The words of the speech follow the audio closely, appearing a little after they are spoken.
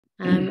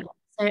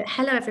So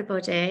hello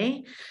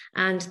everybody,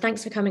 and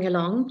thanks for coming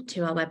along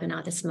to our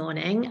webinar this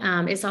morning.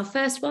 It's our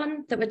first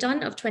one that we've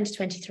done of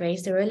 2023,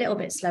 so we're a little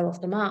bit slow off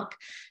the mark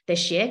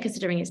this year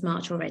considering it's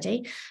March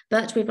already,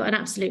 but we've got an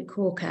absolute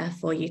corker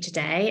for you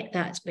today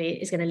that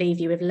is going to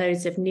leave you with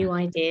loads of new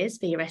ideas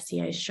for your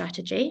SEO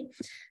strategy.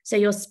 So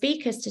your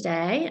speakers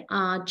today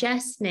are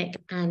Jess, Nick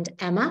and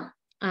Emma,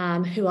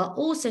 who are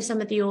also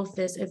some of the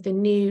authors of the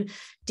new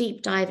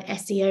deep dive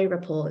SEO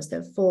reports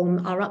that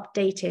form our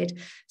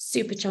updated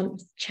Super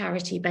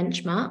Charity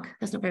benchmark.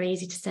 That's not very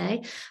easy to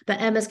say,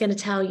 but Emma's going to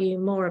tell you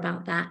more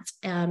about that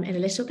in a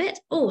little bit.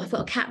 Oh, I've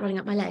got a cat running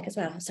up my leg as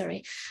well,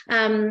 sorry.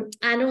 And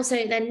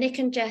also then Nick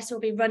and Jess will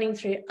be running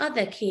through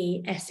other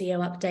key SEO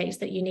updates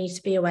that you need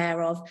to be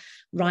aware of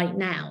right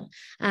now.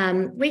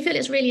 We feel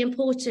it's really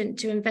important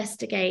to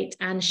investigate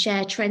and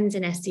share trends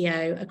in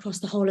SEO across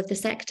the whole of the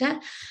sector,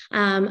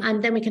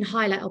 and then we can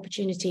highlight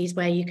opportunities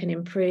where you can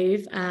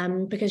improve,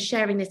 because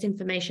sharing this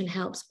information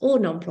helps all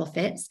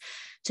nonprofits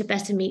to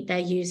better meet their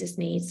users'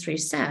 needs through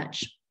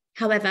search.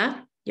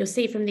 However, you'll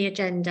see from the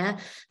agenda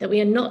that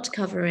we are not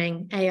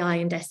covering AI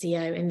and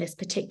SEO in this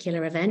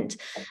particular event,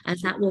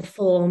 as that will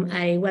form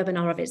a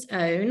webinar of its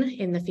own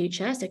in the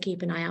future, so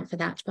keep an eye out for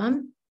that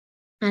one.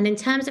 And in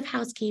terms of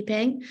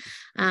housekeeping,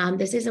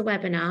 this is a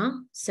webinar,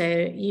 so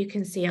you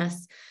can see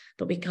us,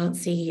 but we can't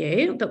see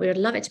you, but we would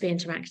love it to be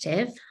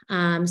interactive.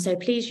 So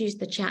please use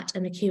the chat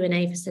and the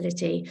Q&A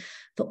facility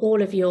for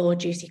all of your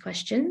juicy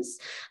questions.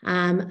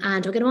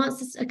 And we're going to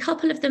answer a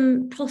couple of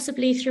them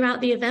possibly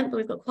throughout the event, but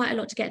we've got quite a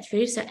lot to get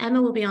through. So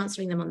Emma will be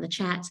answering them on the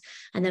chat,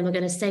 and then we're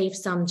going to save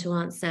some to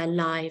answer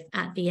live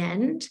at the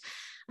end.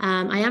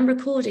 I am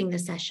recording the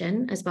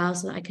session as well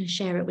so that I can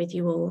share it with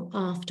you all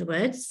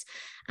afterwards.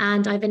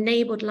 And I've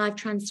enabled live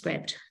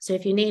transcript. So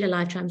if you need a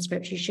live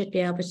transcript, you should be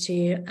able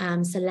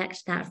to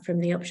select that from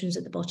the options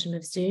at the bottom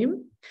of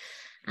Zoom.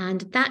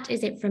 And that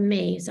is it from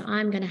me. So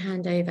I'm going to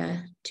hand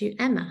over to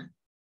Emma.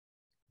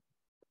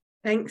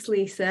 Thanks,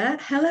 Lisa.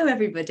 Hello,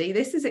 everybody.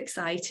 This is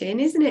exciting,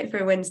 isn't it, for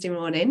a Wednesday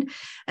morning?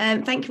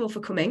 Thank you all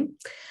for coming.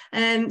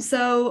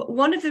 So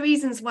one of the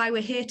reasons why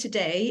we're here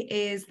today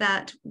is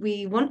that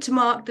we want to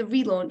mark the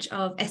relaunch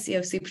of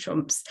SEO Super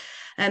Trumps.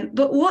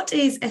 But what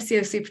is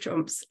SEO Super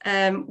Trumps?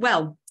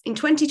 Well, in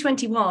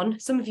 2021,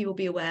 some of you will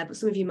be aware, but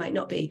some of you might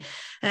not be,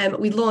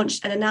 we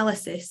launched an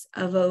analysis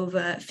of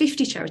over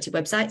 50 charity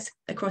websites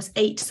across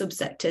 8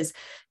 subsectors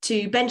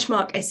to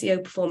benchmark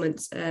SEO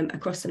performance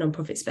across the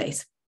nonprofit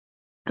space.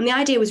 And the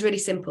idea was really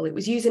simple. It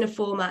was using a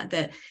format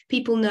that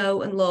people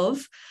know and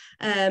love.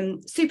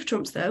 Super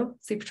Trumps, though,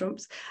 Super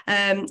Trumps.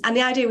 And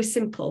the idea was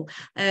simple.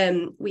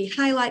 We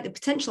highlight the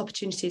potential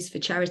opportunities for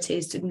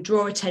charities to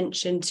draw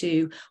attention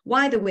to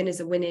why the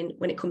winners are winning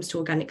when it comes to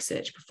organic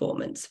search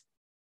performance.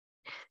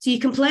 So you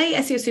can play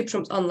SEO Super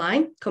Trumps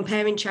online,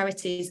 comparing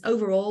charities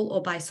overall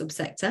or by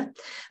subsector.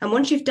 And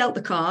once you've dealt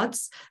the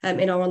cards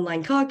in our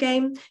online card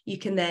game, you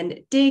can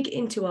then dig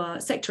into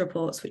our sector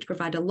reports, which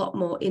provide a lot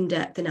more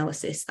in-depth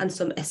analysis and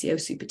some SEO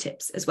super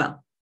tips as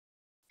well.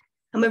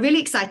 And we're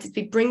really excited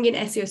to be bringing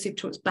SEO Super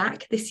Trumps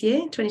back this year,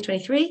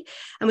 2023.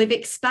 And we've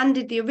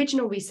expanded the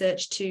original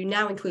research to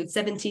now include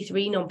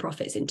 73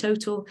 nonprofits in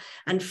total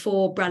and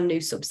 4 brand new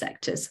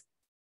subsectors.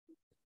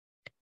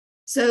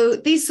 So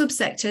these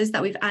subsectors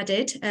that we've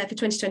added for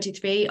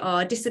 2023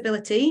 are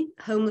disability,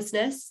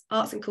 homelessness,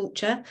 arts and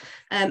culture,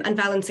 and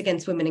violence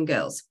against women and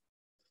girls.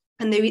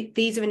 And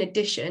these are in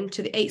addition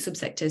to the 8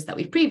 subsectors that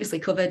we've previously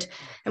covered.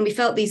 And we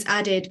felt these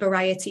added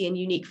variety and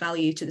unique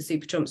value to the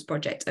Super Trumps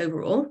project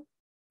overall.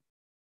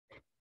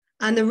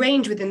 And the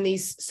range within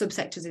these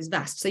subsectors is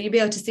vast. So you'll be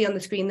able to see on the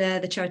screen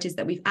there the charities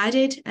that we've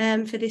added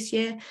for this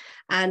year.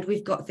 And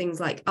we've got things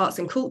like arts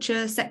and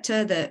culture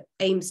sector that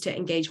aims to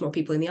engage more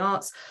people in the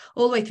arts,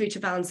 all the way through to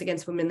violence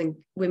against women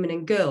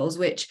and girls,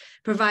 which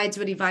provides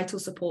really vital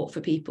support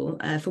for people,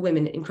 for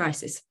women in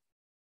crisis.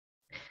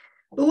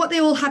 But what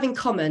they all have in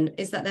common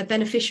is that their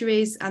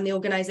beneficiaries and the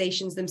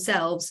organisations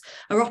themselves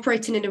are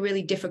operating in a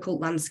really difficult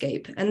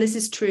landscape. And this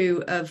is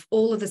true of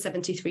all of the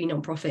 73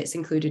 nonprofits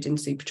included in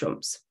Super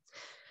Trumps.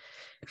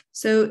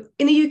 So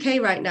in the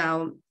UK right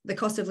now, the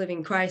cost of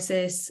living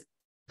crisis,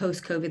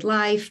 post-COVID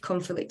life,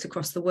 conflict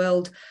across the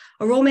world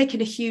are all making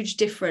a huge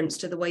difference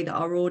to the way that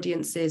our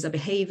audiences are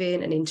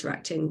behaving and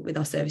interacting with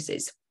our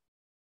services.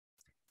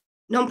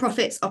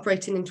 Nonprofits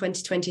operating in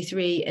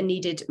 2023 are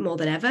needed more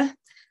than ever.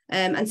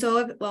 And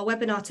so our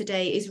webinar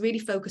today is really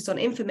focused on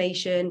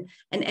information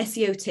and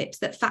SEO tips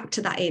that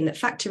factor in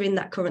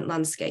that current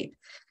landscape.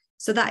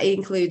 So that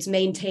includes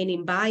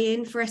maintaining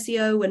buy-in for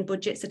SEO when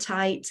budgets are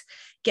tight,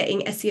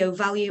 getting SEO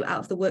value out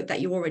of the work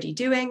that you're already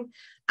doing,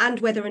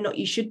 and whether or not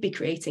you should be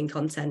creating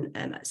content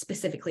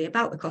specifically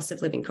about the cost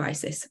of living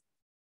crisis.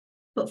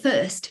 But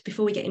first,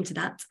 before we get into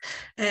that,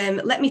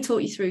 let me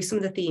talk you through some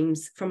of the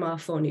themes from our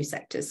 4 new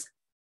sectors.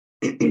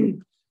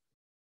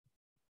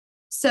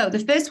 So the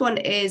first one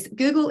is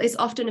Google is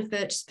often a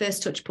first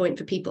touch point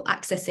for people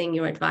accessing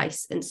your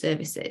advice and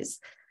services.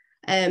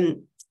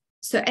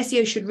 So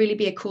SEO should really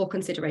be a core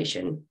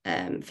consideration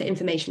for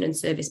information and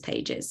service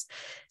pages.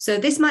 So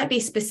this might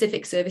be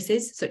specific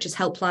services such as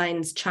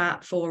helplines,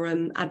 chat,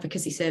 forum,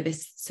 advocacy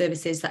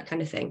services, that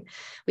kind of thing.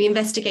 We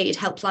investigated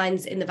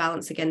helplines in the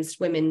Violence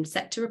Against Women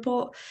sector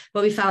report,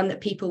 where we found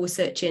that people were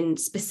searching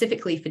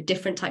specifically for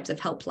different types of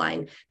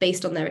helpline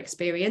based on their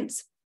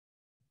experience.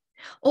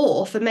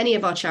 Or for many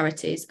of our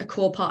charities, a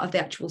core part of the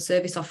actual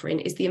service offering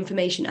is the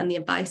information and the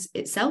advice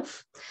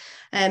itself.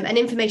 And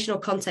informational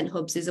content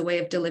hubs is a way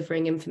of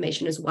delivering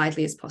information as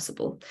widely as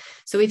possible.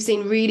 So we've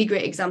seen really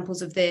great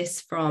examples of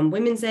this from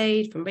Women's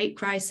Aid, from Rape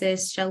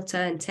Crisis, Shelter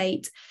and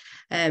Tate.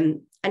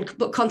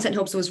 But content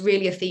hubs was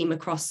really a theme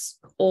across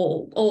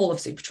all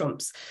of Super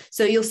Trumps.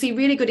 So you'll see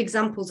really good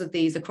examples of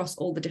these across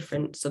all the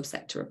different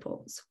subsector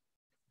reports.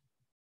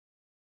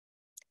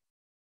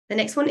 The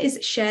next one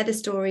is share the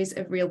stories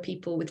of real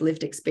people with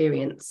lived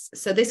experience.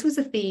 So this was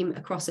a theme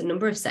across a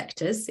number of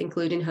sectors,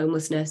 including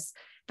homelessness,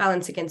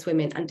 violence against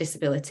women and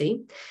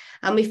disability.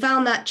 And we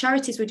found that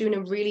charities were doing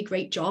a really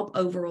great job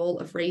overall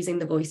of raising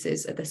the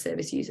voices of their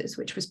service users,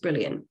 which was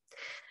brilliant.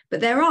 But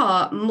there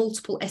are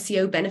multiple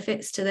SEO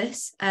benefits to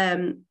this,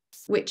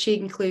 which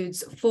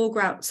includes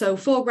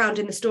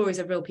foregrounding the stories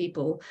of real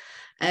people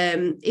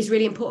is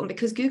really important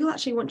because Google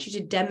actually wants you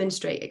to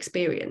demonstrate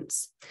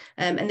experience.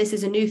 And this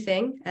is a new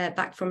thing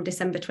back from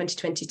December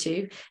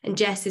 2022. And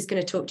Jess is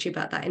going to talk to you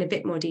about that in a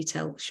bit more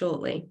detail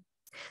shortly.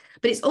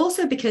 But it's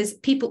also because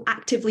people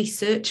actively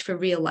search for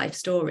real life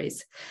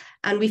stories.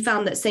 And we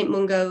found that St.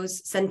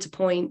 Mungo's,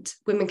 Centrepoint,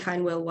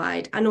 Womankind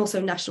Worldwide, and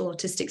also National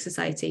Autistic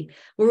Society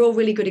were all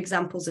really good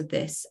examples of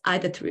this,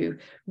 either through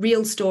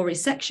real story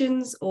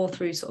sections or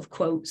through sort of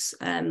quotes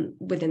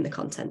within the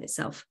content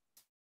itself.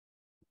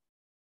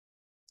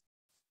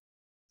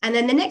 And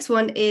then the next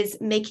one is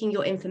making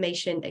your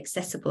information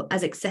accessible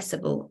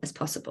as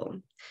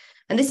possible.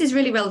 And this is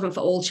really relevant for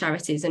all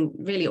charities and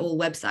really all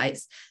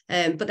websites.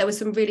 But there were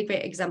some really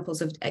great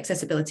examples of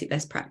accessibility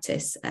best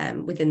practice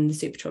within the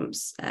Super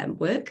Trumps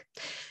work.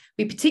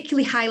 We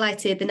particularly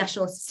highlighted the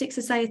National Autistic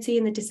Society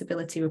and the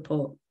Disability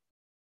Report.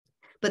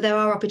 But there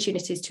are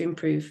opportunities to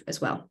improve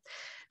as well.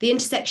 The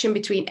intersection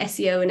between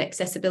SEO and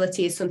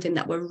accessibility is something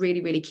that we're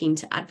really, really keen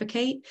to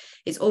advocate.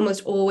 It's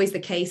almost always the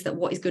case that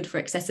what is good for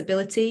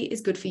accessibility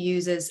is good for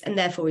users and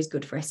therefore is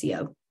good for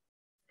SEO.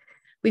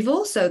 We've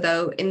also,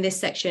 though, in this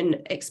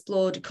section,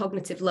 explored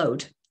cognitive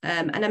load.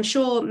 And I'm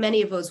sure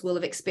many of us will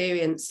have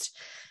experienced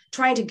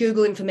trying to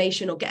Google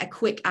information or get a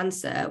quick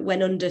answer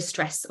when under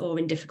stress or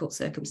in difficult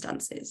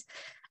circumstances.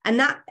 And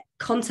that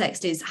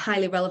context is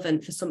highly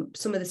relevant for some of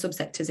the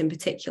subsectors in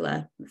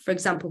particular, for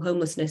example,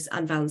 homelessness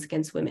and violence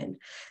against women.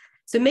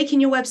 So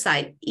making your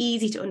website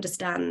easy to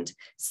understand,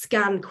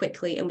 scan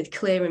quickly and with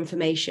clear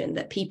information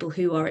that people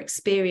who are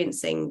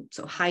experiencing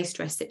sort of high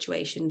stress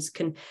situations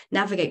can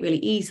navigate really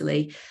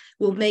easily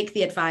will make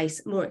the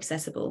advice more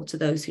accessible to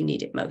those who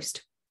need it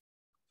most.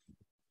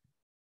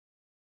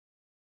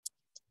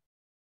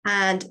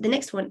 And the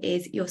next one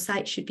is your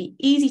site should be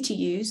easy to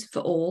use for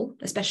all,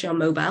 especially on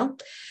mobile.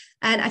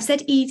 And I've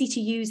said easy to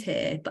use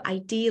here, but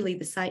ideally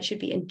the site should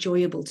be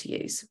enjoyable to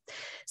use.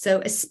 So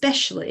this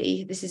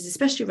is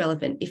especially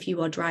relevant if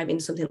you are driving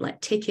something like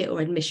ticket or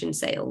admission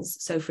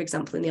sales. So for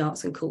example, in the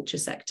arts and culture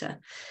sector.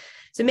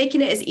 So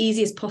making it as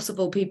easy as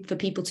possible for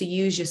people to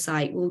use your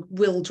site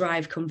will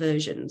drive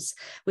conversions.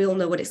 We all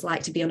know what it's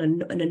like to be on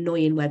an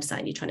annoying website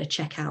and you're trying to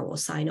check out or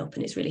sign up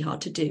and it's really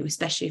hard to do,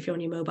 especially if you're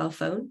on your mobile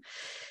phone.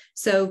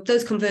 So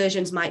those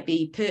conversions might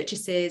be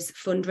purchases,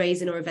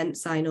 fundraising or event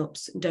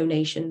signups,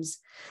 donations.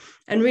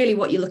 And really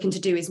what you're looking to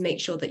do is make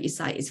sure that your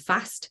site is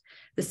fast,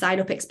 the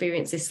sign-up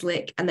experience is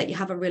slick, and that you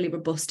have a really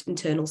robust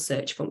internal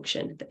search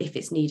function if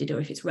it's needed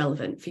or if it's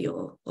relevant for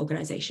your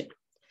organisation.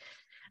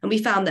 And we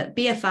found that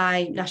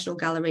BFI, National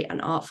Gallery and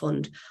Art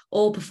Fund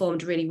all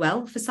performed really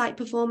well for site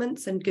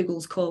performance and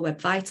Google's Core Web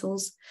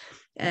Vitals.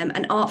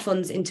 And Art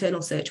Fund's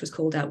internal search was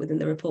called out within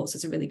the reports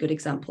as a really good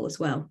example as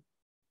well.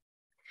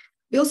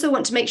 We also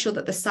want to make sure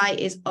that the site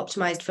is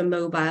optimized for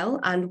mobile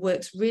and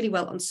works really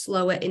well on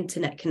slower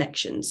internet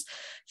connections.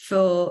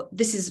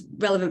 This is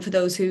relevant for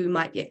those who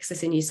might be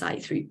accessing your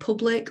site through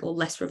public or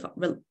less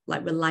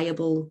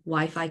reliable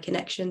Wi-Fi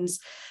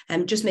connections,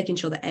 and just making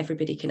sure that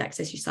everybody can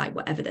access your site,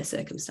 whatever their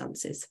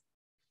circumstances.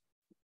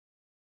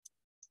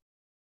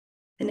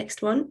 The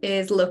next one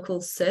is local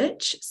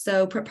search.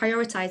 So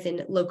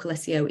prioritizing local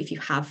SEO if you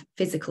have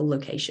physical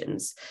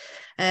locations.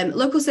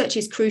 Local search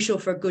is crucial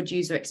for a good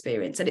user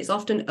experience and it's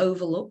often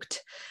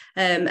overlooked.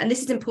 And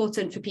this is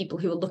important for people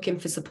who are looking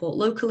for support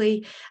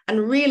locally.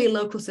 And really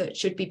local search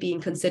should be being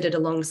considered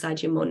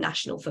alongside your more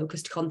national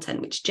focused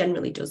content, which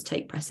generally does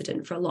take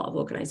precedent for a lot of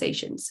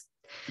organizations.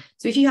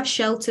 So if you have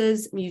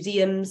shelters,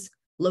 museums,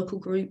 local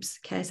groups,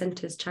 care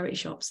centres, charity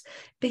shops,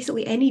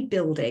 basically any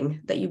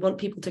building that you want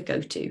people to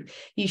go to,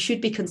 you should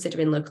be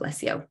considering local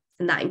SEO.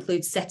 And that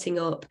includes setting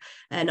up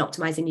and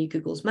optimizing your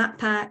Google's map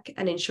pack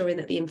and ensuring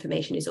that the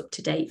information is up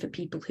to date for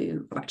people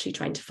who are actually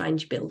trying to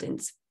find your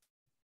buildings.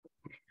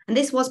 And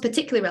this was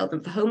particularly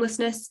relevant for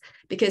homelessness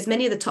because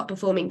many of the top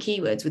performing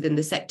keywords within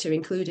the sector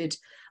included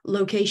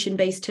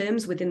location-based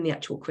terms within the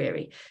actual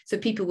query. So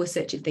people were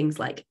searching things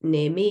like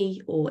near me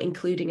or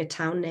including a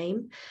town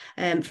name,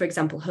 for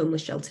example,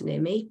 homeless shelter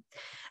near me.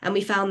 And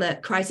we found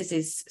that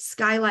Crisis'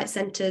 skylight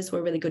centres were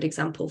a really good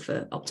example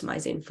for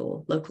optimizing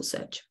for local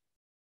search.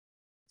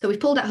 So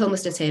we've pulled out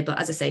homelessness here, but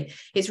as I say,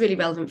 it's really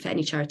relevant for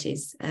any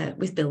charities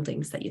with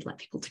buildings that you'd like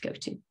people to go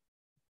to.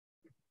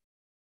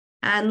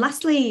 And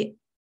lastly,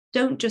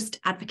 don't just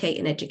advocate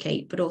and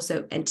educate, but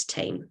also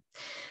entertain.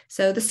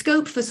 So the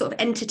scope for sort of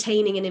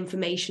entertaining and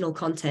informational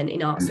content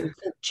in arts and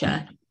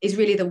culture is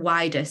really the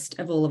widest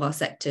of all of our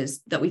sectors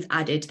that we've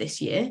added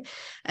this year.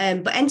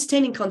 But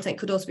entertaining content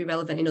could also be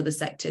relevant in other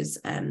sectors.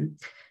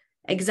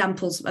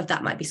 Examples of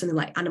that might be something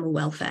like animal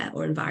welfare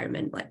or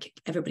environment, like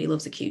everybody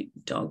loves a cute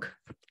dog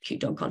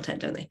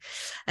content, don't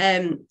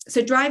they?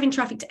 So driving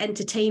traffic to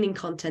entertaining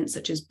content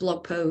such as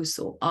blog posts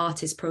or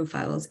artist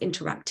profiles,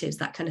 interactives,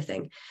 that kind of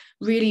thing,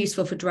 really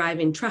useful for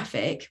driving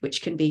traffic,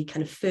 which can be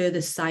kind of further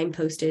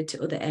signposted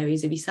to other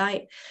areas of your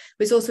site,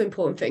 but it's also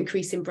important for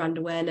increasing brand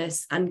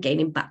awareness and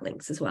gaining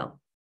backlinks as well.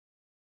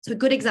 So a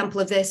good example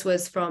of this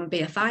was from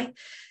BFI.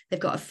 They've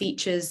got a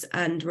features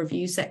and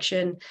reviews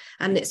section,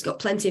 and it's got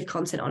plenty of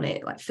content on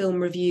it, like film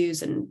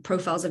reviews and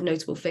profiles of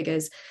notable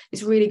figures.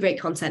 It's really great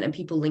content and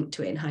people link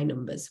to it in high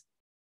numbers.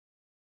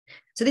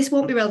 So this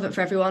won't be relevant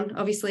for everyone,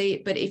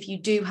 obviously, but if you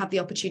do have the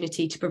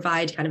opportunity to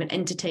provide kind of an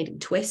entertaining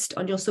twist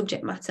on your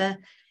subject matter,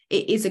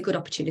 it is a good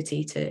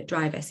opportunity to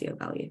drive SEO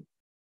value.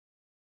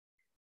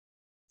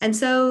 And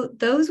so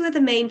those were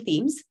the main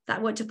themes that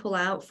I want to pull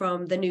out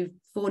from the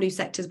 4 new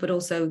sectors, but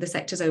also the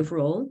sectors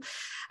overall.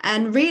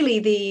 And really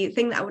the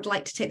thing that I would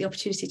like to take the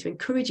opportunity to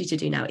encourage you to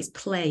do now is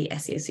play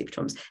SEO Super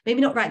Trumps. Maybe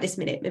not right this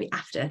minute, maybe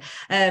after,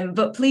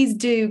 but please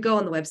do go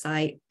on the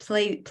website,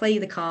 play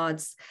the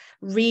cards,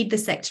 read the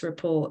sector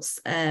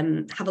reports,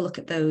 have a look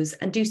at those,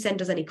 and do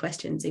send us any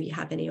questions if you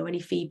have any or any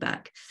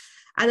feedback.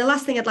 And the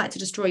last thing I'd like to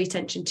just draw your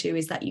attention to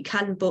is that you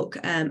can book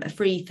a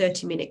free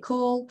 30-minute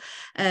call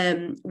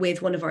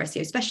with one of our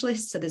SEO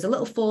specialists. So there's a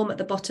little form at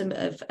the bottom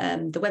of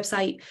the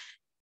website.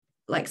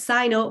 Like,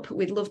 sign up.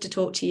 We'd love to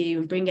talk to you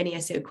and bring any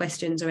SEO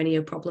questions or any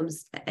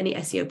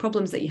SEO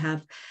problems that you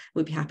have.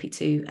 We'd be happy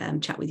to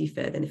chat with you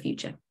further in the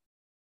future.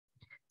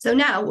 So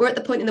now we're at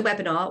the point in the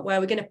webinar where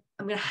I'm going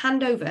to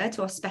hand over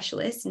to our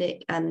specialists,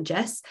 Nick and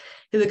Jess,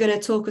 who are going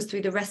to talk us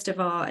through the rest of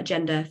our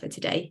agenda for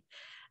today.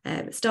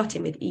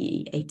 Starting with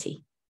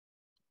EE80.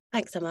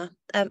 Thanks, Emma.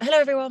 Hello,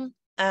 everyone.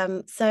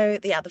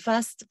 The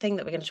first thing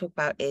that we're going to talk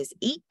about is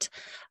EAT.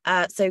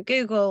 So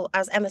Google,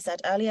 as Emma said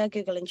earlier,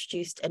 Google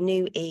introduced a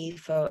new E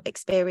for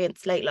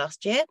experience late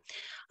last year.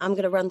 I'm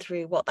going to run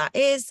through what that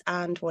is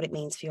and what it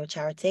means for your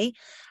charity,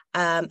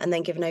 and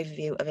then give an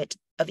overview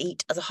of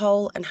EAT as a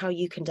whole and how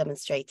you can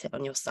demonstrate it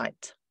on your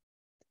site.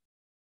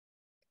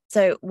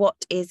 So what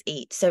is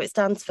EAT? So it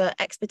stands for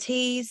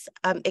expertise,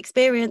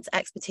 experience,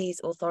 expertise,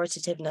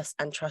 authoritativeness,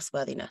 and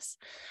trustworthiness.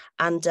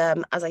 And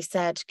as I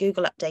said,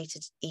 Google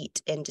updated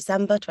EAT in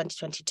December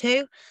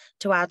 2022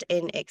 to add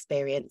in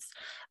experience,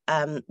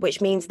 which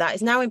means that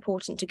it's now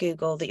important to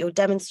Google that you're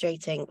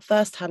demonstrating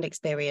first-hand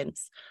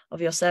experience of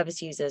your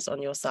service users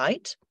on your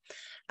site.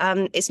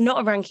 It's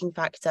not a ranking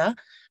factor,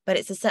 but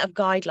it's a set of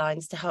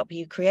guidelines to help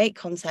you create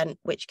content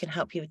which can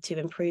help you to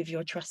improve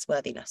your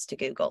trustworthiness to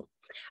Google.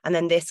 And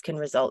then this can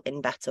result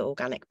in better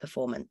organic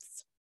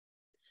performance.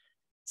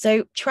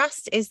 So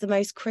trust is the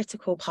most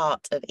critical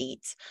part of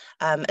EAT,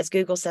 as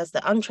Google says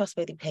that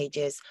untrustworthy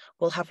pages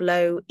will have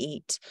low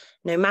EAT,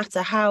 no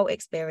matter how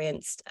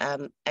experienced,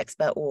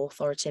 expert or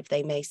authoritative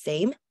they may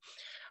seem.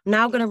 I'm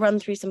now going to run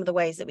through some of the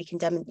ways that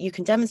you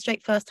can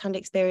demonstrate first-hand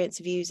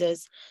experience of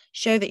users,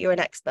 show that you're an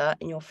expert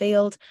in your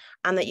field,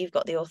 and that you've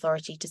got the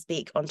authority to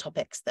speak on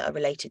topics that are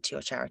related to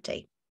your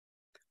charity.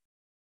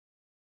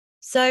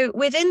 So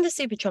within the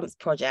Super Trumps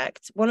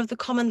project, one of the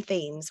common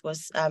themes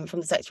was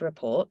from the sector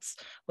reports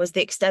was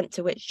the extent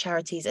to which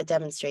charities are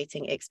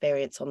demonstrating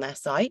experience on their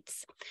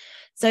sites.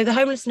 So the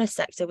homelessness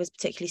sector was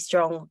particularly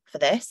strong for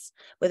this,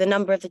 with a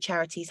number of the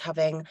charities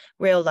having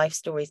real life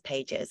stories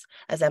pages,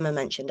 as Emma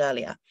mentioned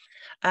earlier.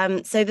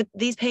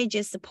 These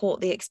pages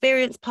support the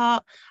experience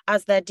part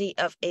as their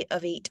of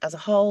EAT as a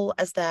whole,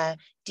 as they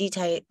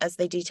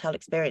detail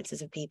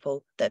experiences of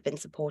people that have been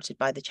supported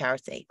by the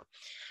charity.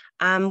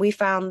 We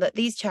found that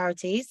these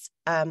charities,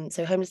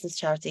 so homelessness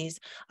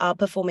charities, are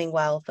performing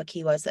well for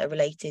keywords that are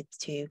related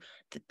to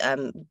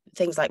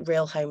things like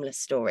real homeless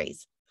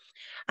stories.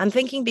 And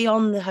thinking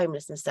beyond the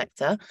homelessness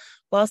sector,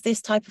 whilst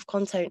this type of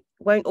content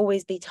won't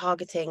always be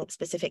targeting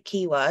specific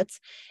keywords,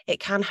 it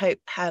can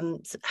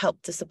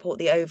help to support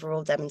the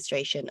overall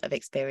demonstration of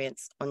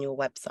experience on your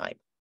website.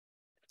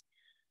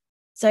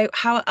 So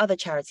how are other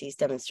charities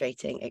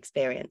demonstrating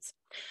experience?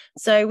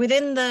 So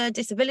within the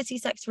disability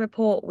sector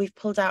report, we've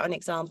pulled out an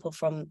example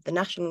from the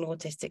National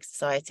Autistic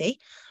Society,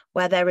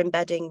 where they're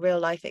embedding real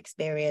life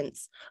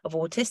experience of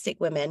autistic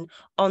women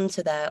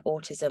onto their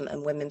autism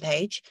and women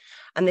page.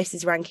 And this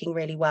is ranking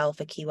really well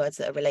for keywords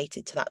that are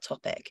related to that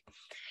topic.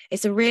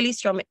 It's a really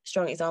strong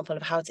example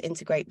of how to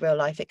integrate real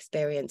life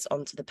experience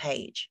onto the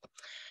page.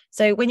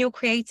 So when you're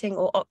creating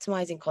or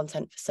optimizing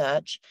content for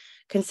search,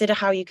 consider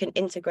how you can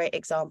integrate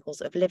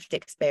examples of lived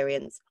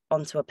experience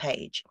onto a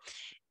page.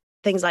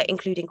 Things like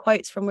including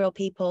quotes from real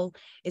people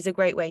is a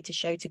great way to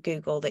show to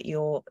Google that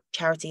your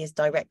charity is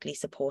directly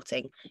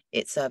supporting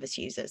its service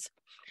users.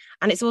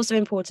 And it's also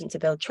important to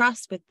build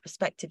trust with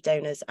prospective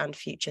donors and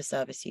future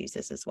service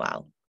users as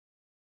well.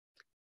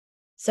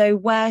 So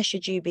where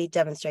should you be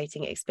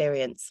demonstrating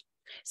experience?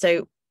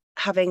 So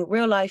having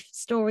real life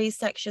stories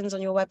sections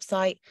on your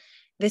website,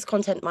 this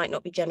content might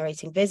not be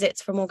generating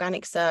visits from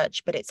organic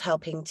search, but it's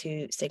helping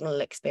to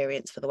signal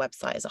experience for the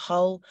website as a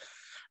whole.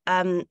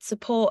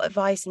 Support,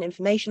 advice and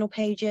informational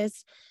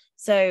pages.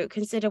 So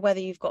consider whether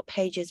you've got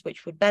pages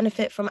which would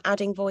benefit from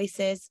adding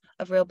voices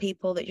of real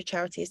people that your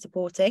charity is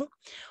supporting,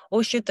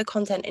 or should the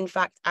content in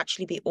fact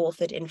actually be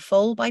authored in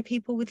full by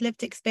people with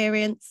lived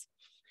experience?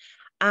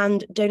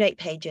 And donate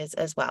pages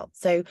as well.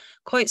 So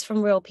quotes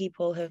from real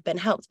people who have been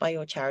helped by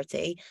your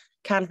charity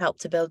can help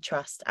to build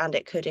trust, and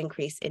it could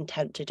increase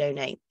intent to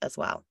donate as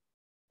well.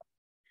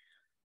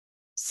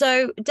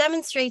 So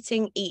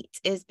demonstrating EAT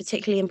is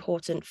particularly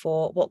important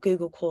for what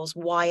Google calls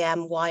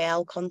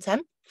YMYL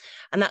content,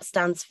 and that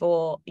stands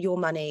for your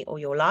money or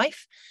your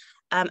life.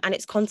 And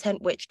it's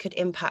content which could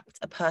impact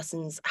a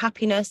person's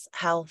happiness,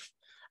 health,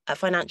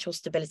 financial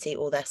stability,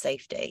 or their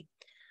safety.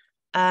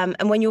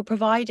 And when you're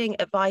providing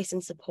advice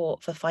and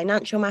support for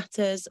financial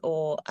matters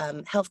or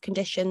health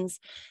conditions,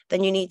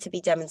 then you need to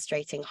be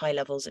demonstrating high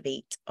levels of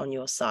EAT on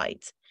your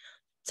site.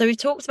 So we've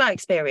talked about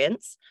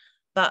experience,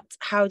 but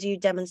how do you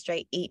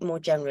demonstrate EAT more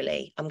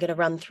generally? I'm going to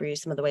run through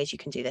some of the ways you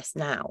can do this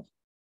now.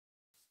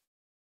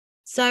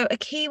 So a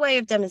key way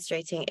of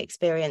demonstrating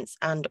experience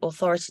and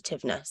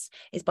authoritativeness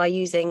is by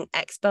using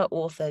expert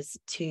authors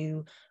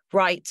to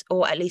write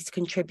or at least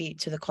contribute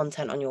to the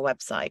content on your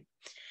website.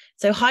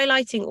 So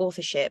highlighting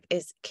authorship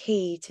is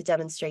key to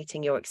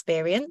demonstrating your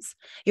experience,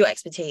 your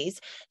expertise.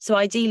 So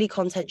ideally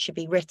content should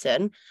be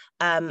written,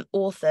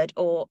 authored,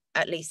 or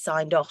at least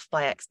signed off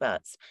by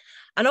experts.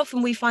 And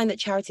often we find that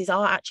charities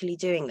are actually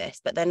doing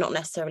this, but they're not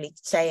necessarily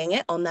saying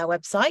it on their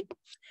website.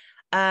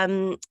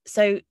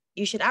 So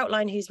you should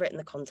outline who's written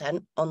the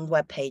content on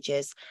web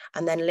pages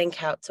and then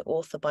link out to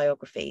author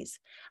biographies.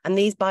 And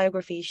these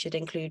biographies should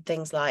include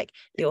things like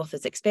the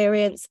author's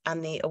experience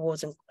and the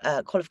awards and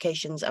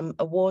qualifications and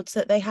awards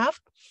that they have.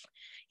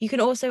 You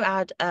can also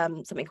add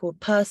something called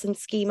person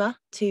schema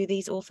to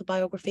these author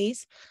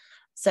biographies.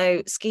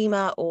 So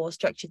schema, or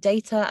structured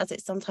data, as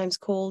it's sometimes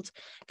called,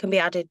 can be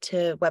added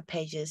to web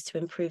pages to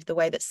improve the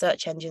way that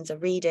search engines are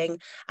reading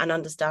and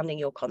understanding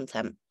your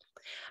content.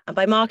 And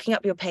by marking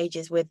up your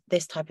pages with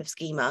this type of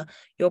schema,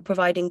 you're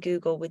providing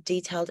Google with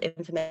detailed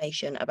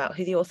information about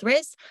who the author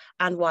is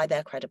and why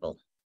they're credible.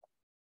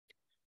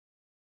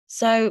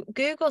 So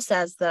Google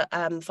says that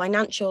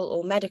financial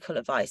or medical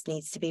advice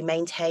needs to be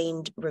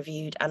maintained,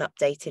 reviewed, and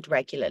updated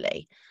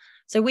regularly.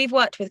 So we've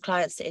worked with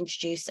clients to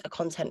introduce a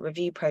content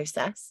review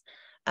process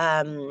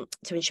to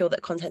ensure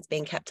that content's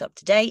being kept up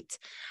to date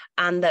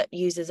and that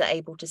users are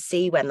able to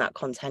see when that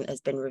content has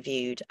been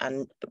reviewed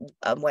and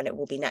when it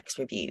will be next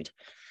reviewed.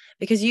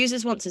 Because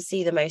users want to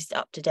see the most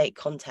up-to-date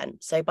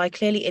content. So by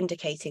clearly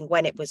indicating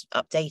when it was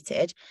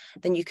updated,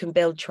 then you can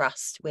build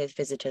trust with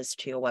visitors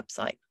to your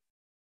website.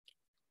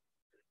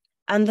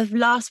 And the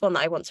last one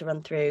that I want to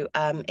run through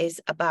is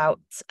about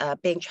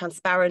being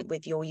transparent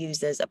with your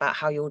users about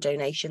how your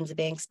donations are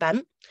being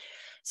spent.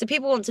 So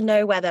people want to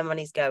know where their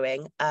money's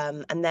going,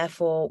 and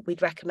therefore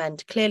we'd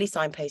recommend clearly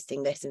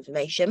signposting this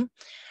information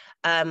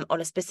on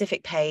a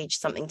specific page,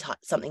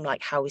 something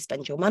like how we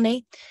spend your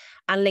money,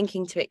 and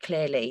linking to it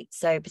clearly,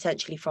 so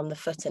potentially from the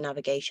footer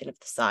navigation of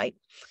the site.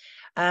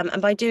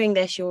 And by doing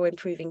this, you're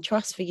improving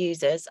trust for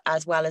users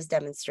as well as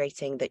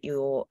demonstrating that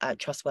you're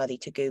trustworthy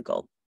to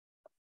Google.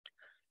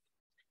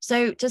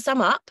 So to sum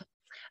up,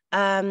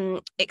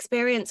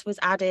 experience was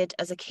added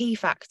as a key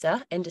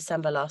factor in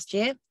December last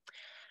year.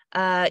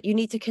 You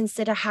need to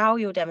consider how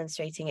you're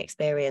demonstrating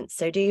experience.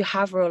 So do you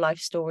have real life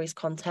stories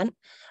content?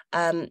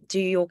 Do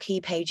your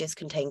key pages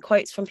contain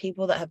quotes from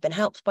people that have been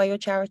helped by your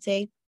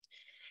charity?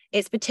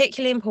 It's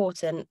particularly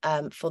important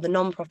for the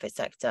non-profit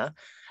sector.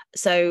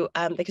 So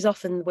because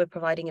often we're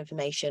providing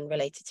information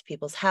related to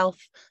people's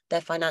health,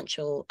 their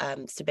financial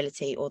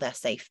stability, or their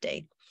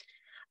safety.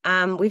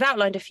 We've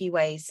outlined a few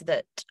ways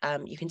that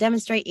you can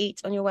demonstrate EAT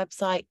on your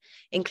website,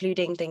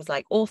 including things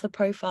like author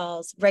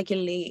profiles,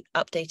 regularly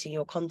updating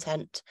your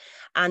content,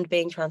 and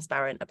being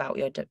transparent about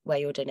where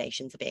your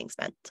donations are being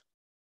spent.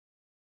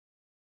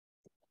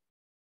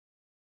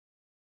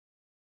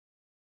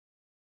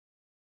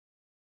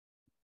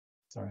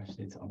 Sorry, I just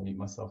need to unmute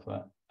myself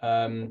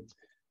there.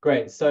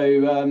 Great. So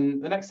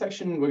the next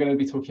section, we're going to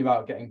be talking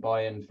about getting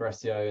buy-in for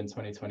SEO in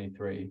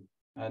 2023.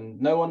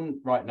 And no one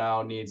right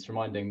now needs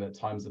reminding that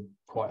times are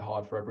quite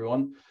hard for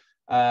everyone.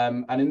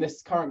 And in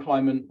this current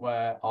climate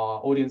where our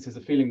audiences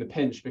are feeling the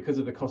pinch because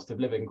of the cost of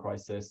living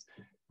crisis,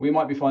 we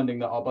might be finding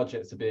that our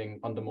budgets are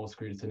being under more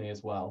scrutiny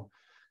as well.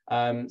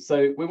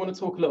 So we want to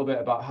talk a little bit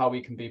about how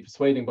we can be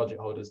persuading budget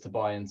holders to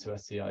buy into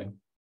SEO.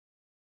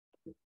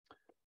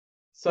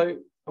 So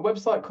a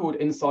website called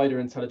Insider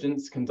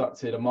Intelligence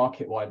conducted a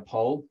market-wide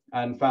poll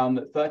and found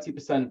that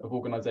 30% of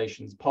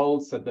organizations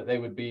polled said that they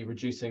would be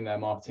reducing their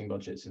marketing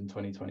budgets in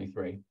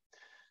 2023.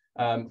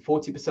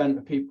 40%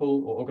 of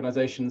people or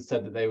organizations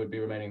said that they would be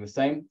remaining the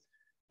same.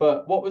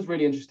 But what was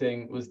really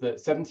interesting was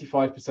that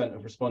 75%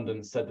 of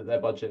respondents said that their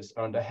budgets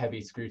are under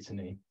heavy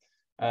scrutiny,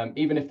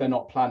 even if they're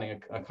not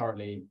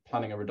currently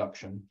planning a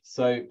reduction.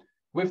 So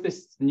with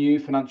this new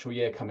financial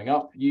year coming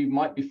up, you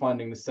might be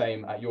finding the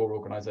same at your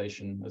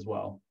organization as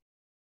well.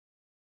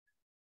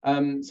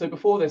 So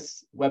before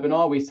this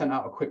webinar, we sent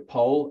out a quick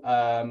poll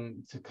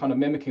to kind of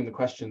mimicking the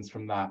questions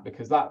from that,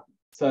 because that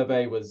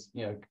survey was,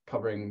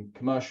 covering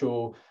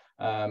commercial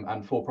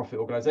and for-profit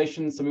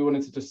organizations. So we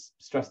wanted to just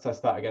stress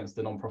test that against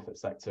the non-profit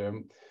sector.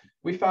 And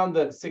we found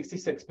that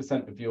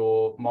 66% of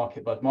your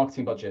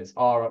marketing budgets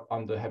are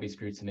under heavy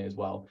scrutiny as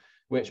well,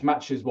 which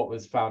matches what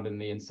was found in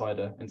the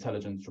Insider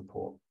Intelligence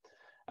report.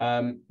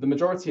 The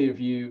majority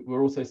of you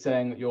were also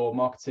saying that your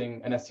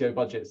marketing and SEO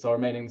budgets are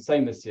remaining the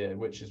same this year,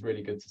 which is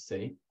really good to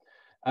see.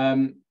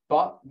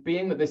 But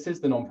being that this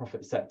is the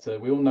non-profit sector,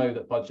 we all know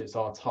that budgets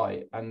are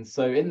tight. And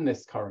so in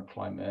this current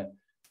climate,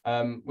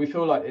 we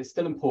feel like it's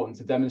still important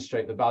to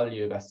demonstrate the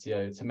value of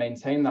SEO, to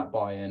maintain that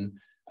buy-in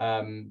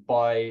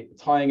by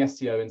tying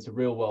SEO into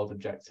real-world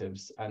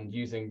objectives and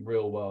using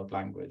real-world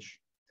language.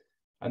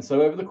 And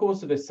so over the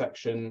course of this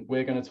section,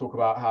 we're going to talk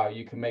about how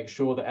you can make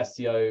sure that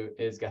SEO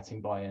is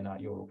getting buy-in at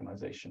your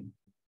organization.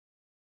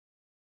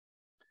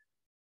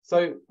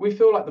 So we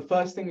feel like the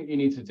first thing that you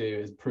need to do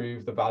is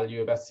prove the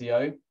value of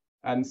SEO.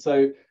 And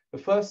so the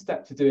first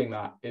step to doing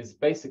that is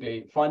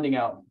basically finding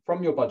out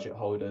from your budget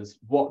holders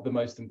what the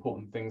most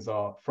important things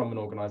are from an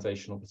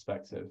organizational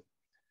perspective.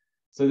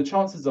 So the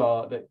chances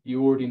are that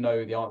you already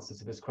know the answer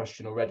to this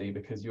question already,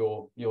 because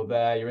you're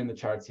in the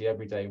charity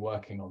every day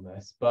working on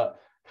this. But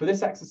for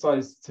this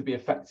exercise to be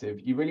effective,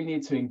 you really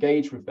need to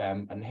engage with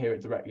them and hear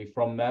it directly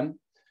from them.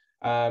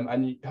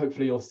 And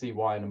hopefully you'll see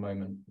why in a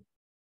moment.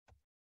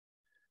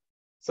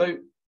 So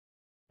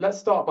let's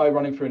start by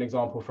running through an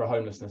example for a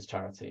homelessness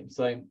charity.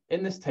 So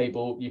in this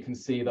table, you can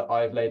see that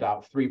I've laid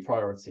out 3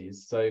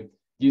 priorities. So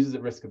users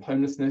at risk of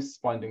homelessness,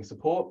 finding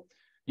support;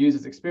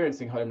 users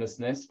experiencing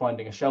homelessness,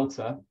 finding a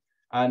shelter;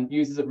 and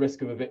users at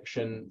risk of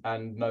eviction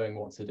and knowing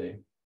what to do.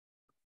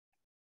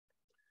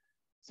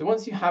 So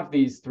once you have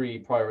these 3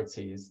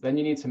 priorities, then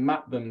you need to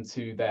map them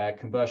to their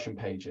conversion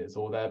pages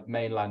or their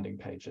main landing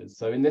pages.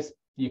 So in this,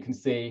 you can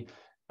see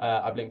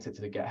I've linked it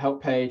to the Get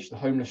Help page, the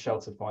Homeless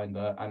Shelter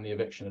Finder, and the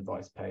Eviction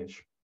Advice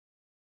page.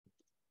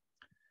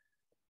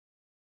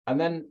 And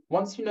then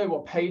once you know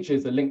what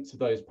pages are linked to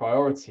those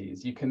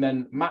priorities, you can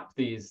then map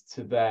these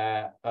to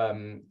their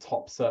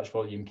top search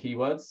volume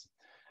keywords.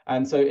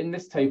 And so in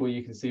this table,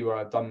 you can see where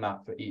I've done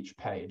that for each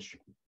page.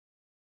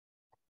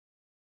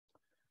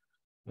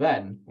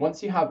 Then,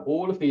 once you have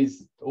all of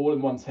these all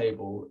in one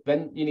table,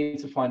 then you need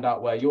to find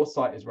out where your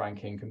site is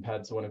ranking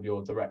compared to one of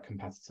your direct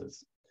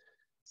competitors.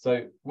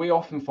 So we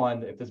often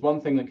find that if there's one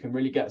thing that can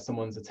really get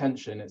someone's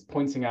attention, it's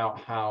pointing out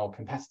how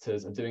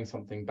competitors are doing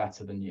something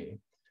better than you.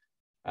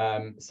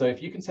 So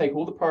if you can take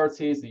all the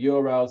priorities, the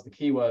URLs, the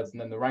keywords,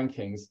 and then the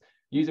rankings,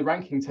 use a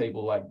ranking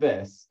table like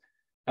this.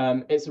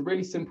 It's a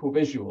really simple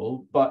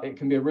visual, but it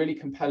can be a really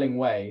compelling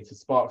way to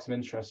spark some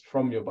interest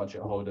from your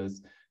budget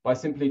holders by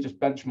simply just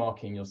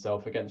benchmarking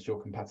yourself against your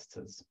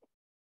competitors.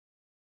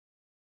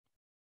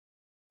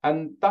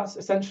 And that's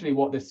essentially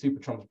what this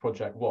Super Trumps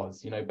project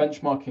was.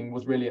 Benchmarking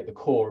was really at the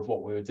core of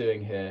what we were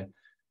doing here.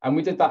 And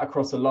we did that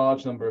across a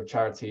large number of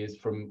charities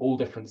from all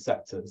different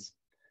sectors.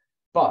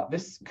 But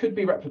this could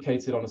be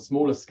replicated on a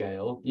smaller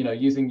scale,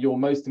 using your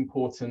most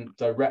important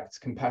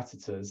direct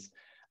competitors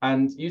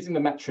and using the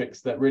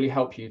metrics that really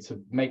help you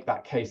to make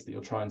that case that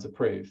you're trying to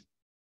prove.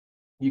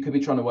 You could be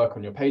trying to work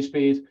on your page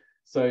speed,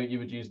 so you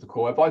would use the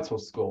Core Web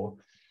Vitals score.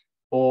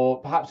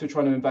 Or perhaps you're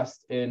trying to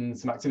invest in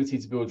some activity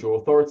to build your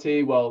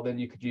authority, well, then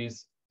you could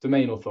use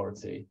domain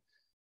authority.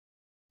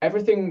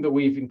 Everything that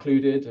we've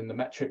included in the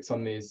metrics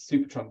on these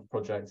Super Trumps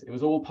projects, it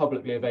was all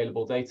publicly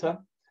available data.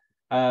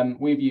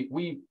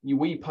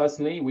 We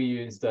personally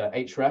used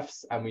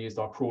Hrefs, and we used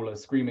our crawler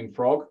Screaming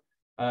Frog,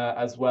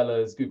 as well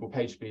as Google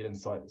PageSpeed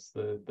Insights,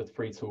 the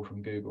free tool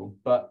from Google.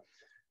 But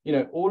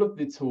all of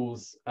the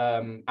tools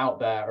out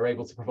there are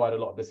able to provide a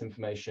lot of this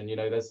information.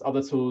 There's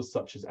other tools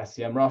such as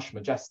SEMrush,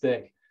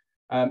 Majestic,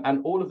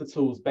 and all of the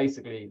tools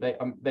basically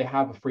they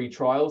have a free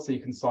trial, so you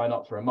can sign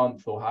up for a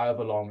month or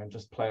however long and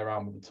just play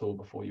around with the tool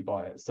before you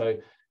buy it. So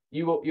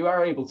you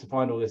are able to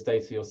find all this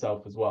data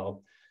yourself as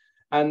well.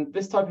 And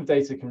this type of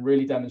data can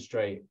really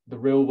demonstrate the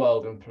real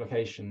world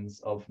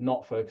implications of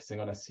not focusing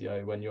on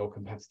SEO when your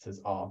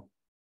competitors are.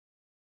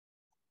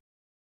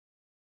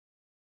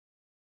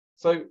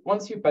 So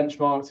once you've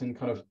benchmarked and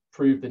kind of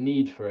proved the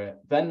need for it,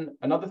 then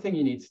another thing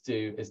you need to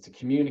do is to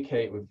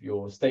communicate with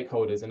your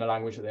stakeholders in a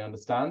language that they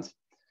understand.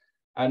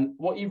 And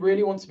what you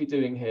really want to be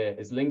doing here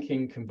is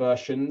linking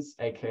conversions,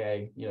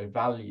 aka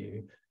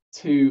value,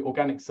 to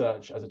organic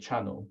search as a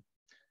channel.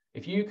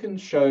 if you can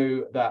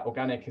show that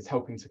organic is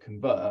helping to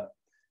convert,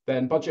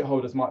 then budget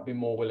holders might be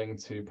more willing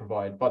to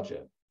provide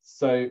budget.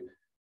 So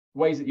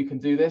ways that you can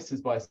do this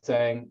is by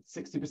saying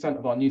 60%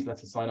 of our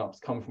newsletter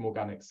signups come from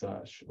organic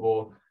search,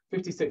 or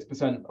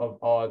 56% of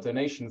our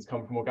donations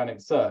come from organic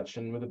search,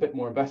 and with a bit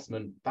more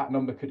investment, that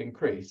number could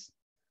increase.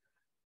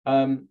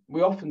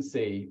 We often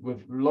see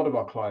with a lot of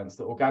our clients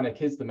that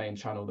organic is the main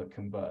channel that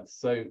converts.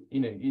 So,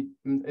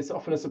 it's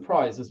often a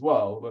surprise as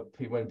well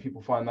when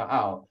people find that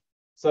out.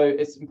 So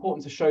it's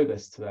important to show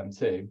this to them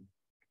too.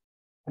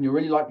 And you're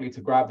really likely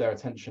to grab their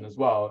attention as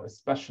well,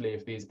 especially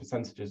if these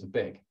percentages are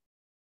big.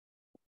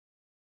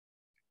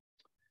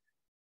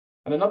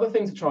 And another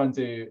thing to try and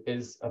do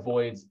is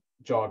avoid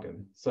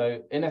jargon.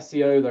 So in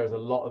SEO, there's a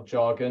lot of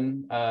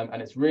jargon,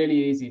 and it's really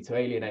easy to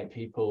alienate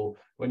people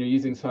when you're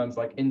using terms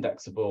like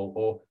indexable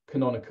or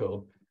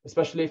canonical,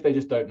 especially if they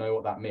just don't know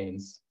what that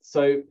means.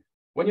 So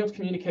when you're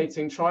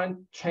communicating, try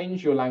and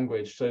change your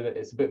language so that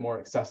it's a bit more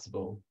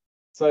accessible.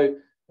 So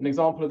an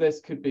example of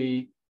this could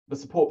be the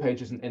support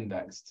page isn't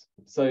indexed.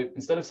 So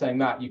instead of saying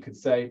that, you could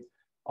say,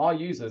 our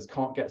users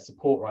can't get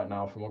support right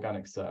now from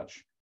organic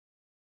search.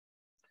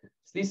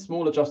 It's these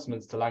small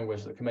adjustments to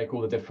language that can make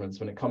all the difference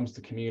when it comes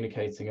to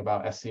communicating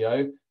about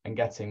SEO and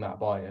getting that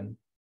buy-in.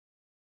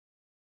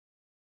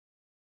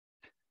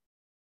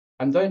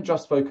 And don't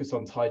just focus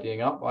on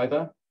tidying up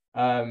either.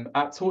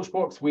 At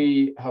Torchbox,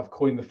 we have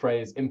coined the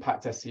phrase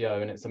impact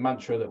SEO, and it's a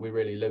mantra that we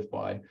really live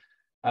by.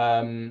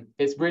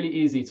 It's really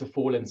easy to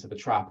fall into the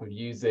trap of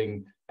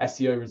using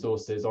SEO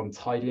resources on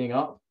tidying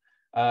up,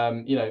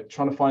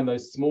 trying to find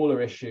those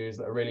smaller issues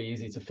that are really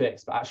easy to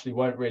fix, but actually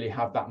won't really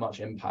have that much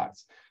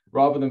impact,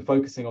 rather than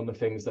focusing on the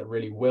things that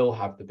really will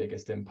have the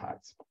biggest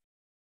impact.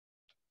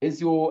 Is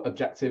your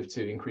objective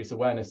to increase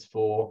awareness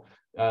for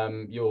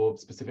your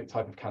specific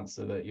type of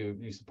cancer that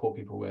you support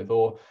people with,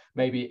 or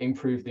maybe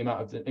increase the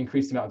amount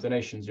of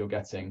donations you're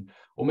getting,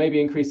 or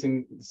maybe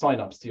increasing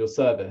signups to your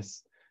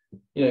service?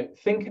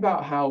 Think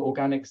about how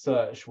organic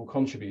search will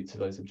contribute to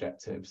those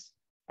objectives.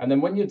 And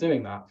then when you're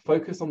doing that,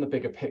 focus on the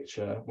bigger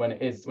picture when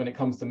it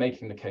comes to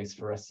making the case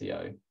for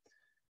SEO.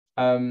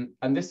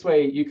 And this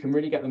way you can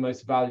really get the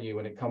most value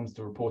when it comes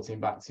to reporting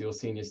back to your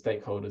senior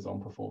stakeholders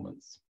on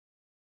performance.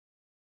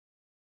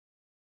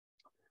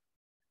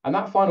 And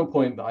that final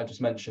point that I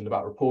just mentioned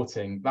about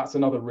reporting, that's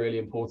another really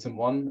important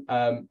one.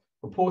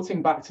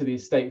 Reporting back to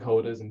these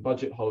stakeholders and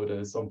budget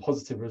holders on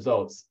positive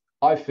results,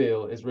 I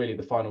feel, is really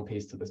the final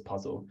piece to this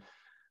puzzle.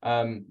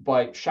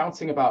 By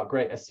shouting about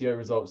great SEO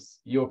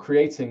results, you're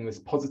creating this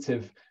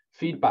positive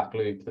feedback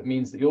loop that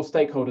means that your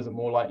stakeholders are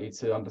more likely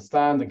to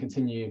understand and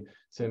continue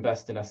to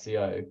invest in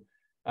SEO.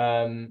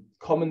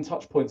 Common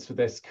touch points for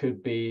this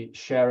could be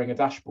sharing a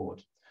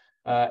dashboard.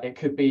 It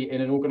could be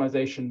in an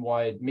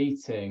organization-wide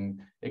meeting.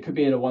 It could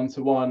be in a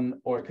one-to-one,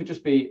 or it could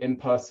just be in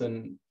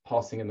person,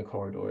 passing in the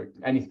corridor,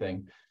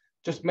 anything.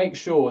 Just make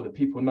sure that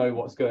people know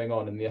what's going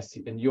on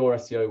in your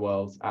SEO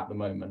world at the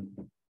moment.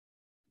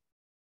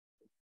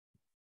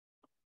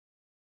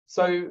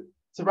 So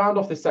to round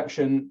off this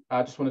section,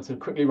 I just wanted to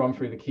quickly run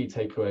through the key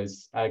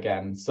takeaways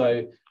again.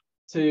 So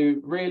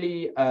to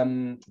really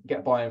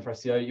get buy-in for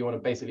SEO, you want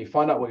to basically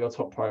find out what your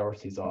top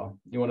priorities are.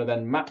 You want to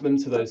then map them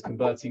to those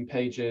converting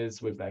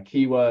pages with their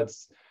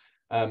keywords,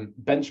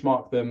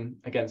 benchmark them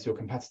against your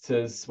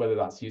competitors, whether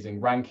that's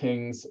using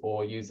rankings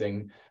or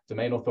using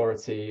domain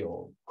authority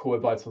or core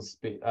vital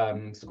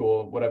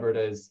score, whatever it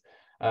is.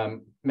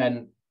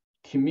 Then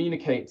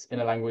communicate in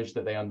a language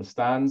that they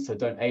understand, so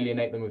don't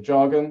alienate them with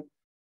jargon.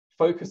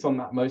 Focus on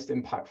that most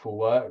impactful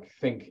work,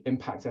 think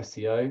impact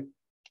SEO,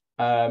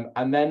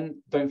 and then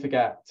don't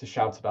forget to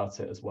shout about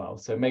it as well.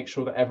 So make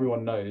sure that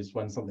everyone knows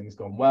when something's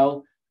gone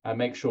well, and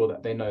make sure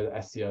that they know that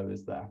SEO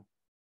is there.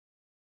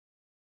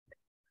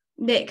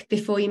 Nick,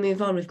 before you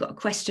move on, we've got a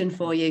question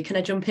for you. Can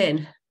I jump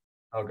in?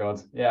 Oh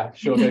God, yeah,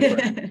 sure, go for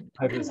it.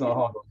 Hope it's not a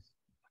hard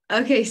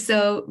one. Okay,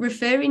 so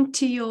referring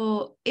to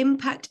your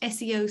impact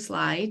SEO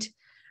slide,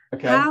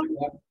 okay,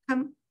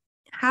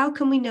 how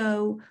can we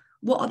know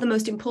what are the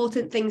most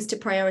important things to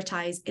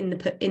prioritize in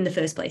the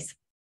first place?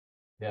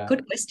 Yeah.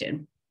 Good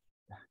question.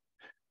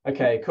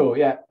 Okay, cool.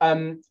 Yeah.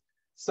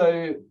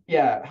 So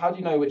yeah, how do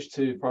you know which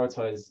to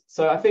prioritize?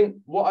 So I think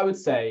what I would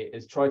say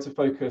is try to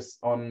focus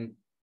on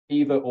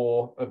either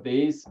or of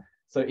these.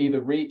 So either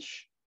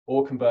reach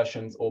or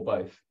conversions or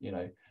both,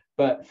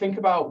 but think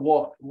about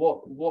what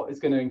is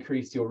going to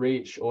increase your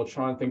reach, or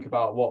try and think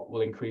about what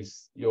will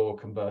increase your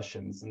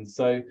conversions. And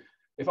so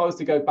if I was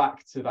to go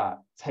back to that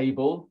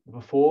table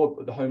before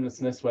the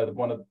homelessness, where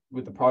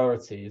with the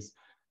priorities,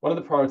 one of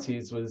the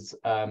priorities was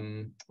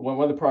one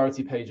of the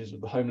priority pages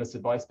was the homeless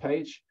advice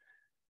page.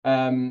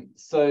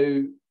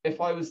 So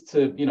if I was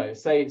to,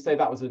 say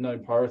that was a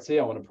known priority,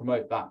 I want to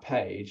promote that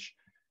page.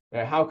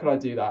 How could I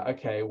do that?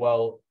 Okay,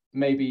 well,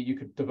 maybe you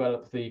could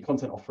develop the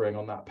content offering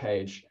on that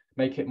page,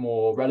 make it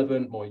more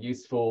relevant, more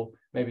useful,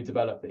 maybe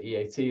develop the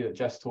EAT that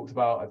Jess talked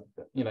about,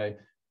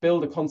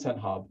 build a content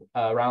hub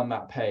around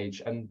that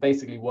page, and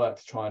basically work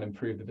to try and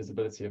improve the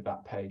visibility of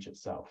that page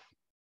itself.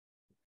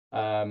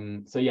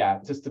 So yeah,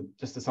 just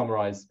to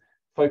summarize,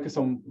 focus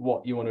on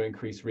what you want to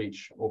increase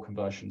reach or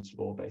conversions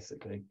for,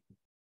 basically.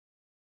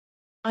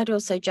 I'd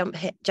also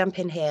jump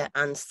in here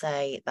and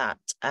say that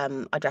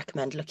I'd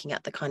recommend looking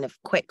at the kind of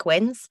quick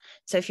wins.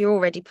 So if you're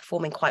already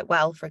performing quite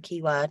well for a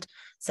keyword,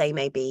 say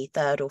maybe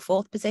 3rd or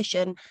 4th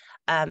position,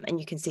 and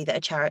you can see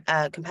that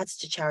a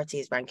competitor charity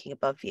is ranking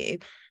above you,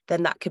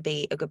 then that could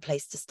be a good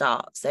place to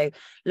start. So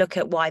look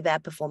at why they're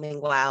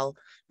performing well,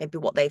 maybe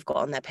what they've got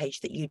on their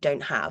page that you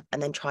don't have,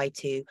 and then try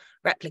to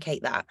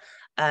replicate that.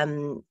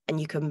 And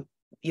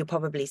you'll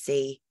probably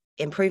see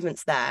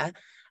improvements there,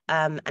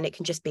 and it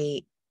can just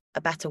be a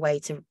better way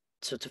to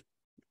sort of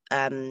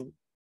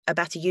a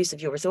better use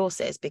of your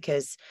resources,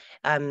 because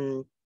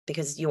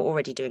you're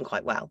already doing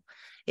quite well.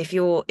 If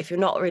you're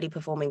not really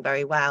performing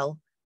very well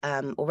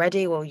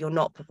already, or you're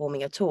not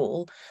performing at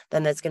all,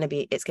 then it's going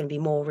to be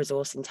more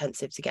resource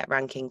intensive to get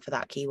ranking for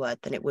that keyword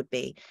than it would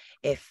be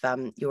if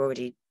you're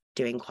already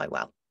doing quite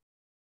well.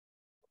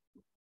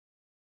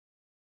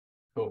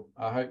 Cool.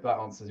 I hope that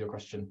answers your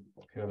question,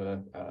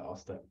 whoever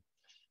asked it.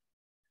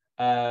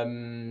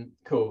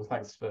 Cool,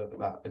 thanks for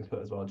that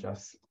input as well,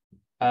 Jess.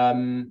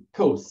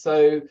 Cool,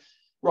 so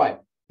right,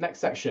 next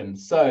section.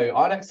 So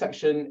our next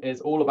section is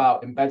all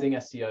about embedding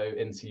SEO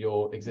into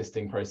your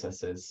existing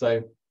processes.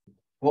 So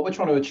what we're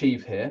trying to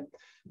achieve here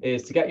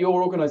is to get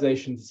your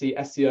organization to see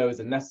SEO as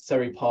a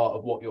necessary part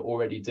of what you're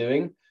already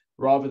doing,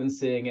 rather than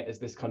seeing it as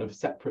this kind of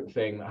separate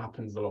thing that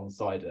happens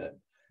alongside it.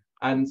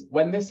 And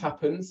when this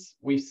happens,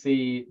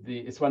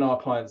 it's when our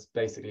clients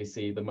basically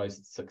see the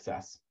most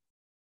success.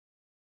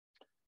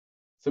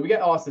 So we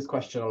get asked this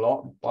question a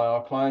lot by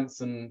our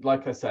clients, and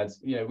like I said,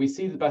 we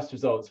see the best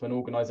results when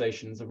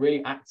organizations are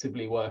really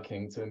actively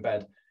working to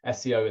embed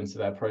SEO into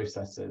their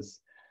processes.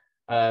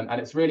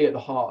 And it's really at the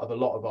heart of a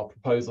lot of our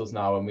proposals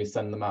now when we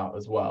send them out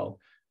as well,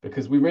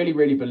 because we really,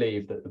 really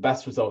believe that the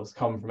best results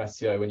come from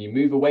SEO when you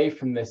move away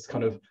from this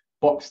kind of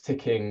box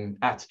ticking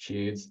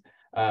attitudes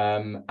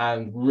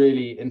and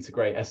really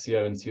integrate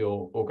SEO into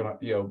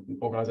your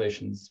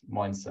organization's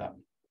mindset.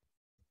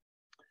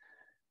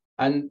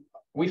 And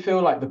we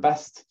feel like the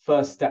best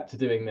first step to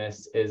doing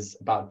this is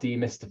about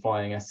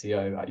demystifying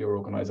SEO at your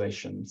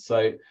organization.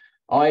 So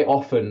I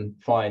often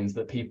find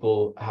that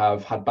people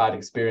have had bad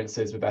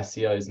experiences with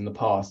SEOs in the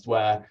past,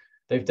 where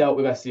they've dealt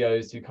with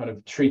SEOs who kind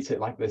of treat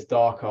it like this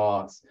dark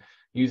art,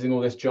 using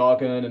all this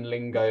jargon and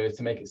lingo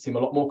to make it seem a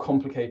lot more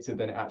complicated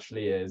than it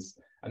actually is,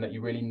 and that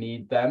you really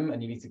need them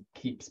and you need to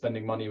keep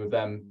spending money with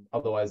them,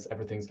 otherwise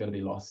everything's going to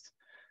be lost.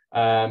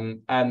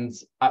 And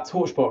at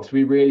Torchbox,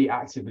 we really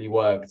actively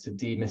work to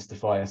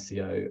demystify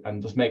SEO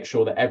and just make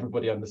sure that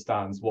everybody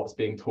understands what's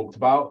being talked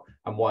about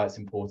and why it's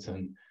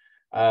important.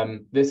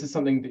 This is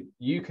something that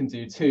you can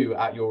do too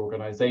at your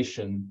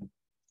organization,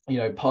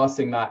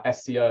 passing that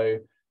SEO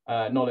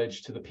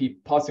knowledge to the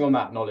people, passing on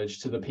that knowledge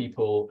to the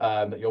people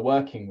that you're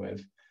working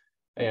with,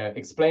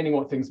 explaining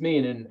what things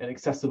mean in an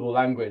accessible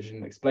language,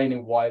 and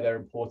explaining why they're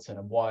important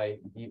and why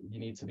you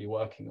need to be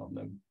working on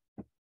them.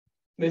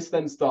 This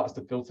then starts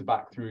to filter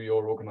back through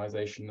your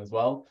organization as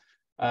well.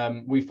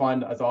 We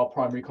find that as our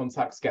primary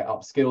contacts get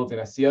upskilled in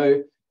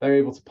SEO, they're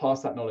able to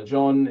pass that knowledge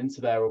on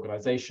into their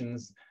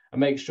organizations and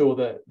make sure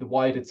that the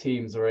wider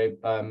teams are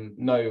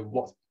know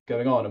what's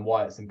going on and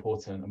why it's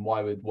important and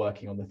why we're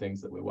working on the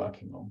things that we're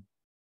working on.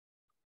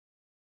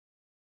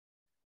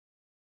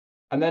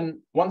 And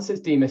then once it's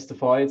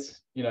demystified,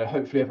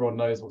 hopefully everyone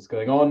knows what's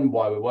going on,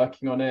 why we're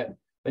working on it,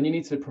 then you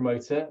need to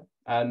promote it.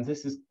 And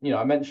this is,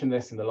 I mentioned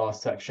this in the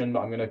last section, but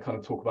I'm going to kind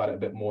of talk about it a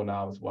bit more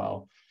now as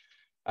well.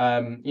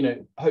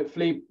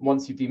 Hopefully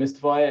once you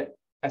demystify it,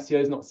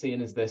 SEO is not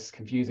seen as this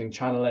confusing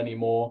channel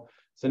anymore.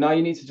 So now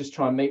you need to just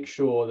try and make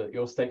sure that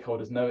your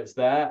stakeholders know it's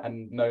there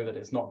and know that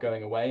it's not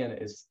going away and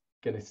it is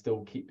going to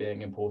still keep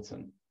being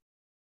important.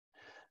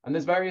 And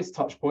there's various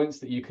touch points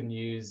that you can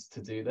use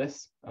to do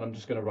this. And I'm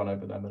just going to run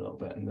over them a little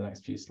bit in the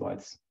next few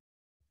slides.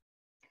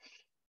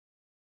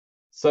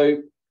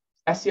 So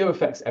SEO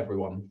affects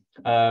everyone.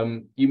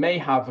 You may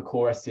have a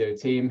core SEO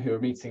team who are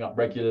meeting up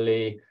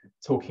regularly,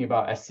 talking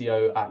about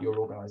SEO at your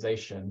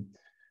organization.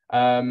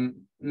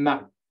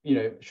 That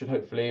should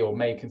hopefully or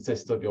may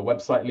consist of your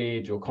website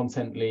lead, your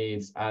content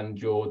leads, and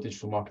your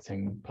digital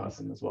marketing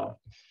person as well.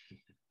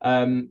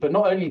 But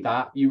not only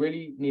that, you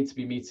really need to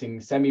be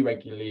meeting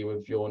semi-regularly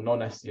with your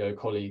non-SEO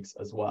colleagues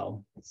as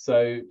well.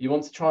 So you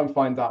want to try and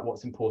find out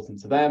what's important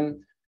to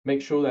them,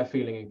 make sure they're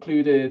feeling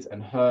included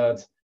and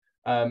heard.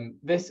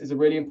 This is a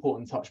really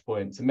important touch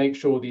point to make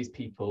sure these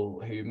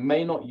people who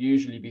may not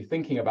usually be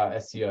thinking about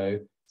SEO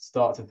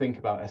start to think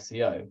about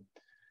SEO.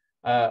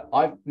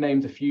 I've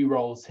named a few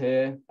roles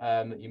here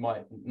that you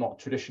might not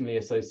traditionally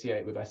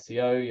associate with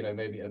SEO,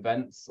 maybe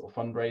events or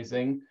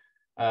fundraising,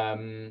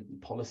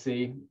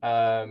 policy.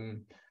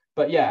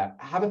 But yeah,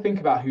 have a think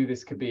about who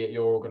this could be at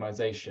your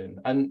organization.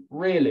 And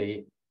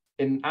really,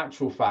 in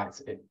actual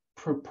fact, it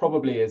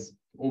probably is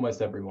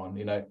almost everyone.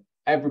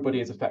 Everybody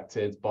is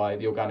affected by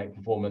the organic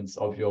performance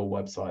of your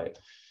website.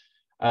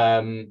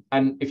 And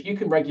if you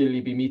can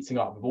regularly be meeting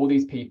up with all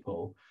these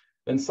people,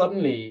 then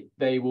suddenly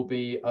they will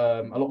be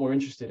a lot more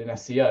interested in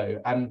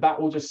SEO, and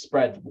that will just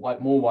spread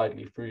more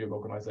widely through your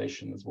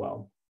organization as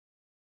well.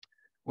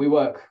 We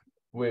work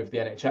with the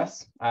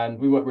NHS, and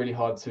we work really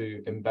hard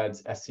to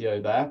embed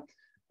SEO there.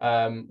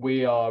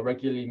 We are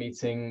regularly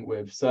meeting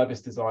with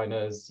service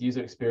designers,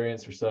 user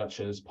experience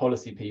researchers,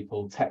 policy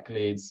people, tech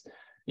leads,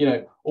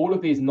 all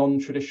of these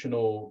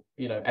non-traditional,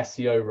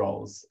 SEO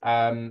roles.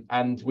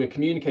 And we're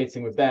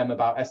communicating with them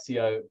about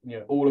SEO,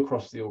 all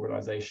across the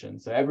organization.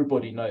 So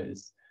everybody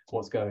knows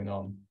what's going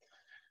on.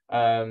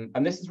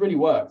 And this has really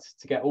worked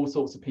to get all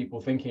sorts of people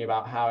thinking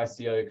about how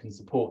SEO can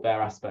support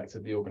their aspects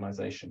of the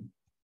organization.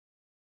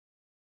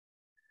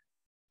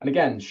 And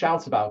again,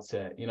 shout about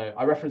it.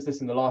 I referenced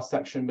this in the last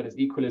section, but it's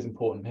equally as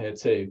important here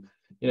too.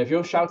 If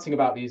you're shouting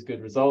about these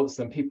good results,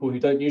 then people who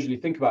don't usually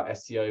think about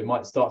SEO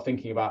might start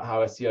thinking about how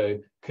SEO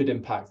could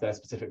impact their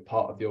specific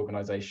part of the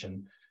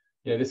organization.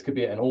 This could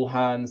be an all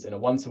hands, in a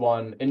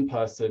one-to-one, in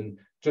person.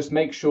 Just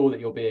make sure that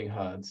you're being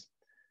heard.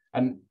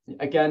 And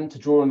again, to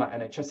draw on that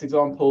NHS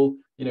example,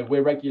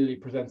 we're regularly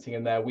presenting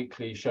in their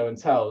weekly show and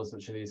tells,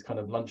 which are these kind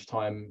of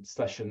lunchtime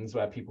sessions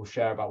where people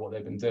share about what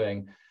they've been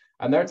doing.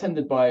 And they're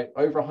attended by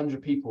over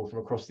 100 people from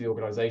across the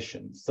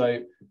organization. So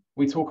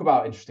we talk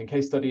about interesting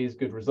case studies,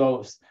 good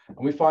results,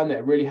 and we find that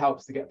it really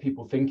helps to get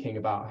people thinking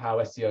about how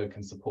SEO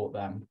can support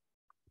them.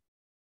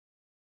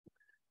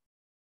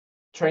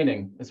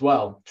 Training as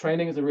well.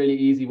 Training is a really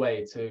easy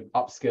way to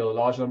upskill a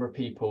large number of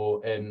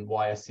people in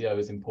why SEO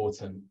is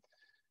important.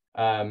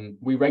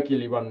 We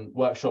regularly run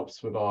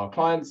workshops with our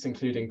clients,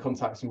 including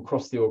contacts from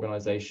across the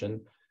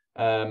organization.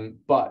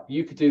 But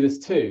you could do this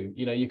too.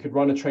 You could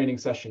run a training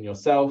session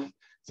yourself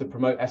to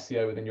promote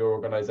SEO within your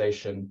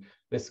organization.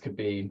 This could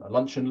be a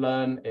lunch and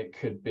learn. It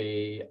could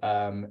be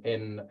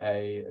in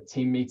a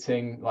team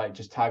meeting, like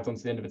just tagged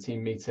onto the end of a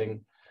team meeting.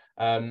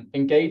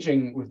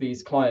 Engaging with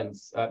these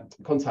contacts,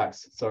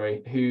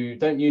 who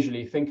don't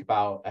usually think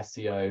about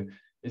SEO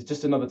is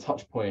just another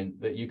touch point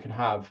that you can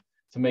have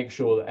to make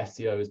sure that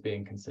SEO is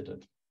being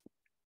considered.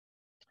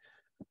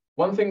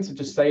 One thing to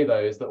just say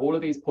though is that all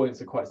of these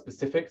points are quite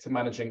specific to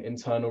managing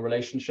internal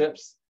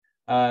relationships.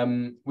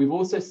 We've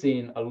also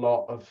seen a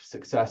lot of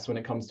success when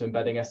it comes to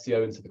embedding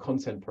SEO into the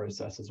content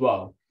process as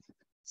well.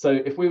 So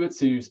if we were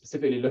to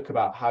specifically look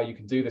about how you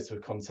can do this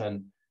with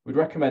content, we'd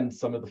recommend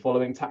some of the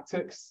following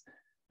tactics.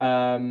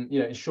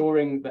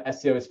 Ensuring that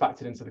SEO is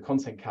factored into the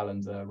content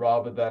calendar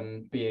rather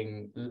than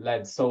being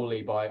led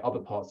solely by other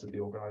parts of the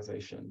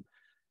organization.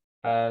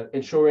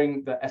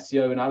 Ensuring that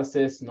SEO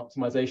analysis and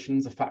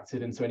optimizations are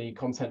factored into any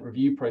content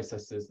review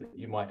processes that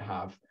you might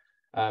have.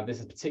 This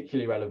is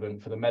particularly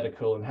relevant for the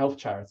medical and health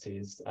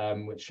charities,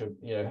 which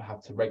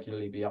have to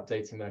regularly be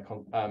updating their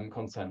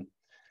content.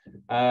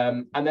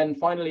 And then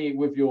finally,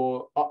 with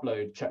your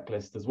upload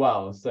checklist as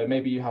well. So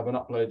maybe you have an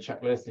upload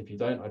checklist. If you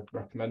don't, I'd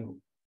recommend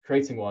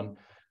creating one.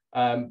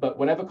 But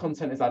whenever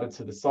content is added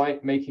to the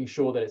site, making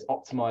sure that it's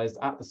optimized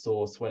at the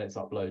source when it's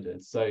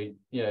uploaded. So,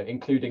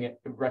 including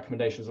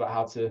recommendations about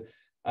how to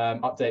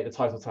update the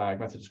title tag,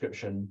 meta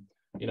description,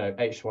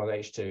 H1,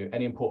 H2,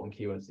 any important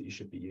keywords that you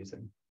should be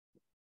using.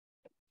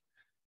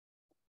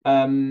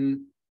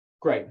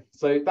 Great.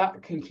 So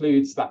that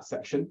concludes that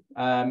section.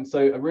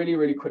 So a really,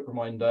 really quick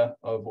reminder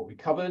of what we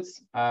covered,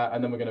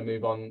 and then we're going to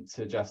move on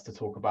to Jess to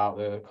talk about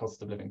the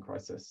cost of living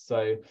crisis.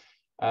 So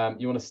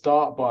you want to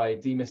start by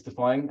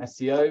demystifying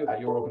SEO at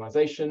your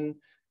organization.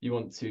 You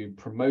want to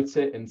promote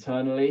it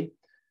internally.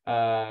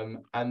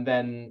 And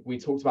then we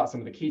talked about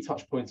some of the key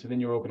touch points within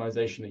your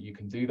organization that you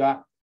can do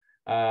that.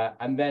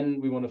 And then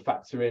we want to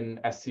factor in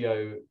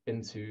SEO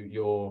into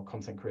your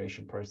content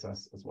creation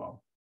process as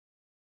well.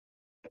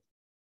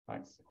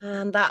 Thanks.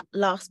 And that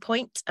last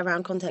point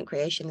around content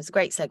creation is a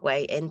great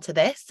segue into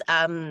this.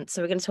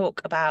 So we're going to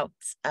talk about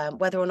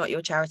whether or not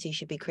your charity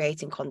should be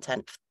creating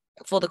content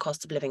for the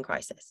cost of living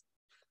crisis.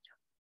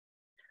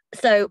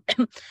 So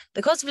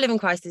the cost of living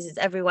crisis is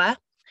everywhere.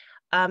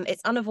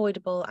 It's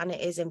unavoidable and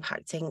it is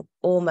impacting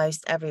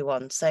almost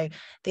everyone. So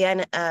the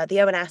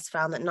ONS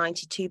found that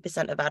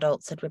 92% of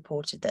adults had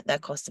reported that their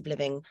cost of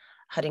living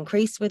had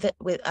increased with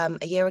a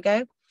year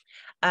ago.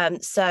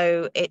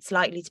 So it's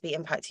likely to be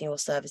impacting your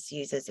service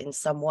users in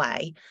some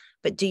way,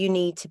 but do you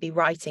need to be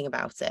writing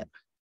about it?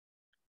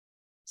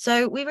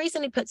 So we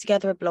recently put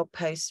together a blog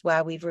post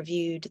where we've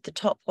reviewed the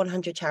top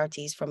 100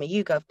 charities from a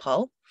YouGov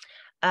poll.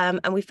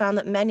 And we found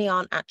that many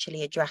aren't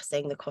actually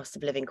addressing the cost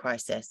of living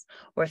crisis,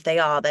 or if they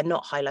are, they're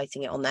not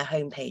highlighting it on their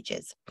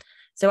homepages.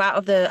 So out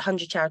of the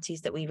 100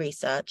 charities that we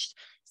researched,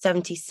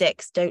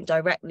 76 don't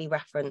directly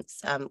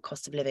reference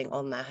cost of living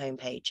on their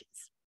homepages.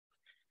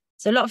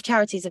 So a lot of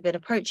charities have been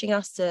approaching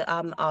us to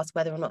ask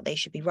whether or not they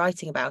should be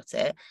writing about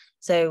it.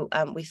 So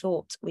we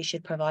thought we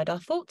should provide our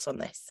thoughts on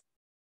this.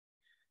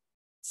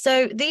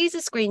 So these are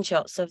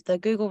screenshots of the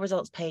Google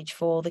results page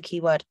for the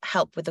keyword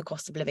help with the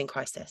cost of living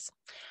crisis.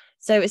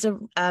 So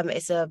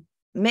it's a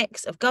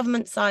mix of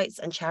government sites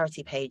and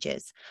charity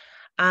pages.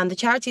 And the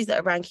charities that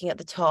are ranking at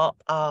the top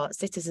are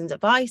Citizens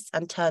Advice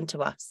and Turn to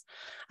Us.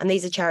 And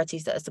these are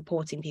charities that are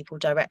supporting people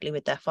directly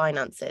with their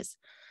finances.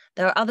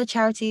 There are other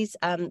charities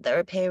that are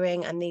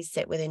appearing, and these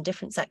sit within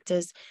different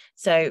sectors.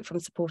 So from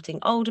supporting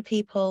older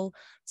people,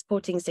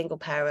 supporting single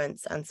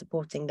parents, and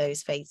supporting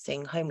those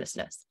facing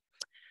homelessness.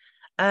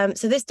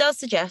 So this does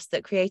suggest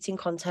that creating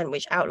content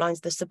which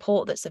outlines the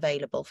support that's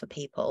available for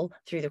people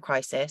through the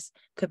crisis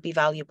could be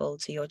valuable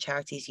to your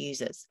charity's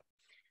users.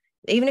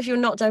 Even if you're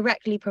not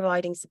directly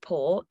providing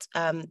support,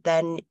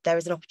 then there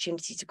is an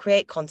opportunity to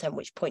create content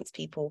which points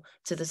people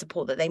to the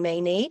support that they may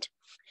need.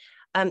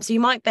 So you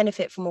might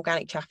benefit from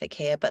organic traffic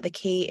here, but the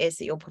key is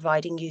that you're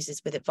providing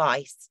users with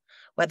advice,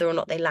 whether or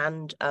not they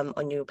land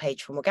on your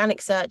page from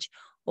organic search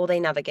or they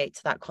navigate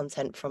to that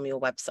content from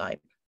your website.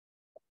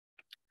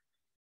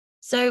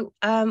 So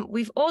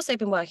we've also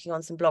been working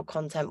on some blog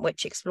content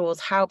which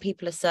explores how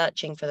people are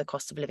searching for the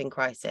cost of living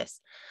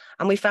crisis.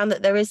 And we found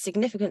that there is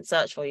significant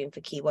search volume for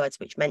keywords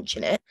which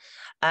mention it,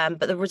 but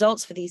the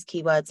results for these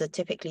keywords are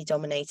typically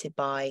dominated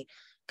by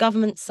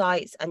government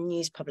sites and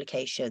news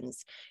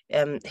publications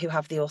who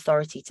have the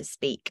authority to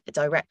speak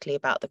directly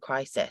about the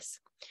crisis.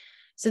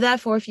 So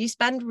therefore, if you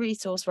spend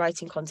resource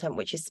writing content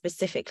which is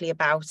specifically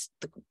about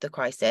the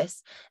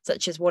crisis,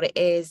 such as what it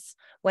is,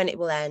 when it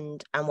will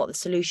end, and what the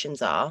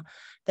solutions are,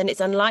 then it's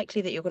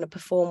unlikely that you're going to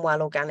perform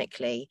well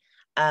organically,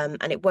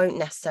 and it won't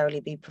necessarily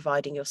be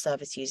providing your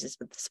service users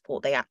with the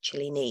support they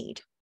actually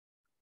need.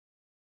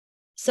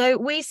 So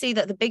we see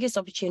that the biggest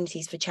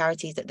opportunities for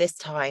charities at this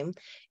time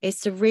is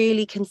to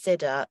really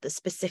consider the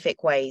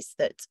specific ways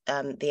that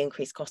the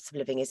increased cost of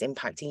living is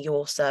impacting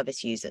your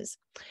service users.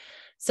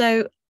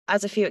 So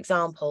as a few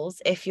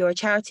examples, if you're a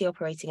charity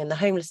operating in the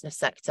homelessness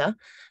sector,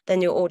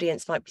 then your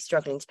audience might be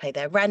struggling to pay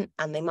their rent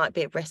and they might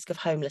be at risk of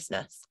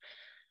homelessness.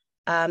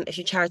 If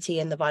you're a charity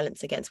in the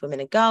violence against women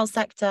and girls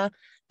sector,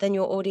 then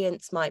your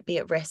audience might be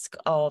at risk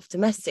of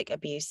domestic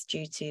abuse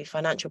due to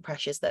financial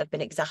pressures that have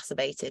been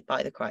exacerbated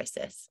by the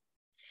crisis.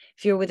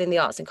 If you're within the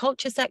arts and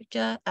culture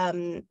sector,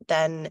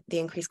 then the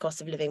increased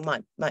cost of living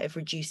might have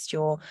reduced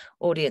your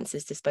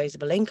audience's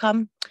disposable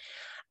income.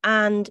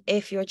 And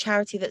if you're a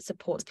charity that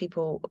supports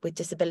people with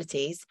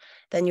disabilities,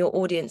 then your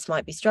audience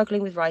might be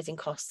struggling with rising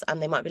costs and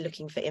they might be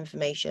looking for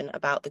information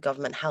about the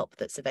government help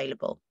that's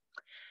available.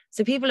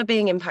 So people are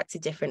being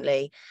impacted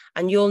differently,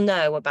 and you'll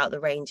know about the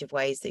range of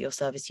ways that your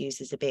service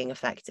users are being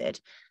affected.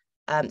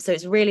 So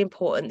it's really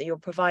important that you're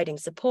providing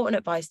support and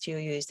advice to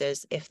your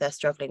users if they're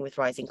struggling with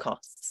rising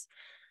costs.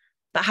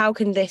 But how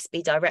can this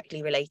be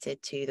directly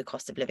related to the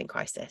cost of living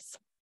crisis?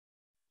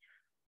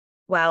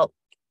 Well,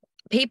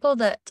 people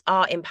that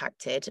are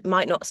impacted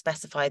might not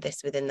specify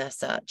this within their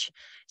search.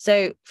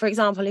 So, for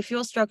example, if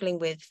you're struggling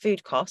with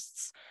food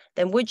costs,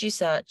 then would you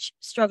search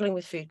struggling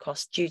with food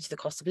costs due to the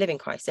cost of living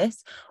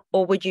crisis,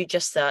 or would you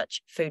just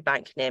search food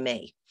bank near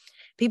me?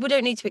 People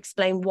don't need to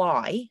explain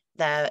why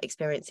they're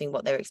experiencing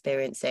what they're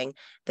experiencing.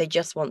 They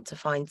just want to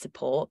find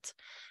support.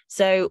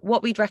 So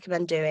what we'd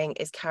recommend doing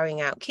is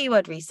carrying out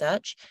keyword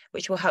research,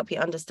 which will help you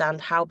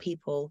understand how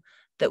people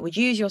that would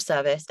use your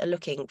service are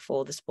looking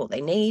for the support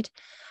they need,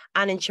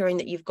 and ensuring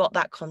that you've got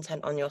that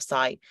content on your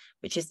site,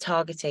 which is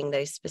targeting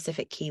those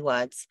specific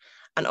keywords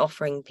and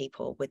offering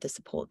people with the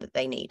support that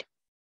they need.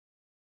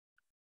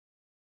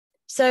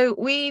 So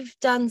we've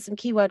done some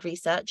keyword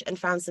research and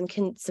found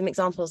some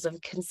examples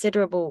of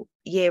considerable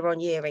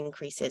year-on-year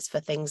increases for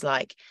things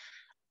like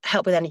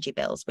help with energy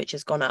bills, which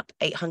has gone up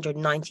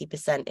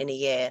 890% in a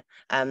year.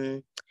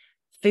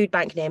 Food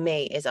bank near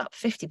me is up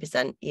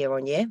 50%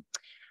 year-on-year.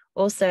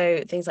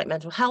 Also, things like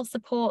mental health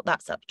support,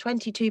 that's up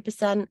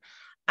 22%.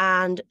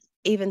 And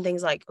even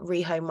things like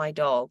rehome my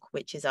dog,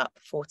 which is up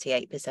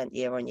 48%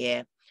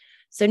 year-on-year.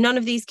 So none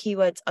of these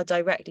keywords are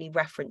directly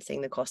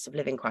referencing the cost of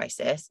living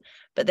crisis,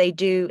 but they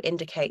do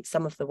indicate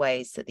some of the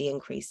ways that the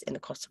increase in the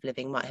cost of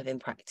living might have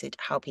impacted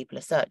how people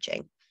are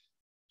searching.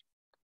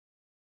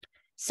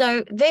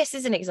 So this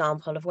is an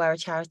example of where a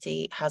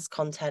charity has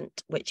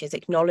content which is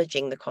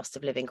acknowledging the cost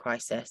of living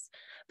crisis,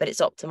 but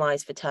it's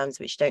optimized for terms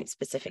which don't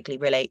specifically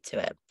relate to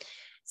it.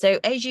 So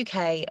Age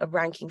UK are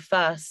ranking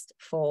first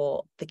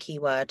for the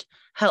keyword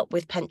help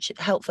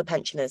for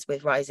pensioners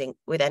with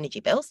energy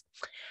bills.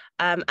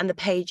 And the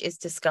page is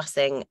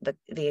discussing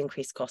the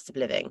increased cost of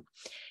living.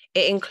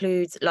 It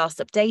includes last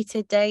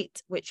updated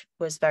date, which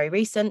was very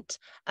recent.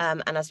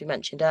 And as we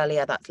mentioned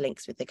earlier, that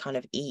links with the kind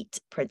of EAT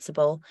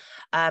principle.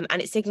 And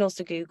it signals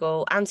to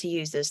Google and to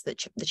users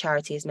that the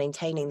charity is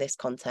maintaining this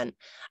content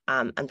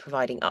and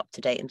providing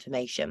up-to-date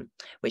information,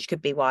 which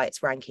could be why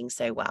it's ranking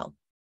so well.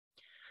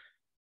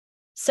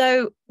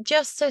 So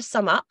just to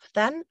sum up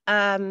then,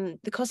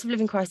 the cost of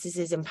living crisis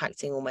is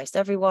impacting almost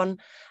everyone,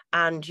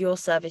 and your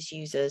service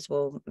users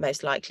will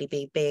most likely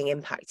be being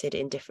impacted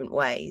in different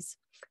ways.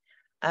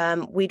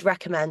 We'd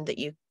recommend that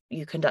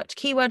you conduct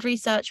keyword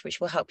research,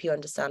 which will help you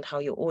understand how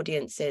your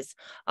audiences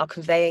are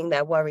conveying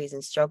their worries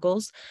and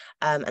struggles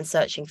and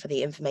searching for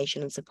the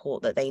information and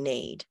support that they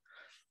need.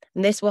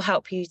 And this will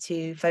help you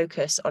to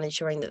focus on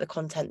ensuring that the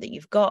content that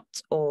you've got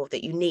or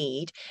that you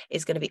need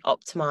is going to be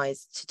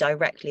optimized to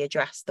directly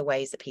address the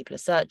ways that people are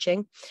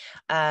searching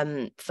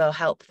for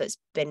help that's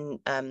been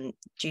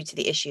due to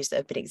the issues that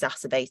have been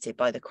exacerbated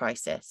by the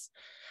crisis.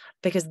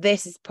 because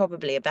this is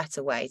probably a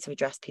better way to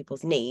address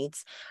people's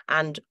needs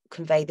and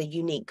convey the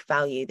unique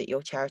value that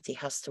your charity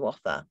has to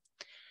offer.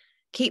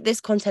 Keep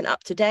this content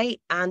up to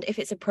date, and if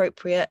it's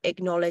appropriate,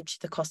 acknowledge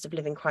the cost of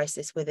living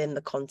crisis within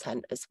the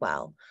content as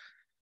well.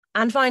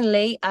 And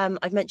finally,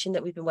 I've mentioned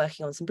that we've been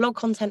working on some blog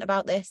content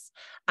about this,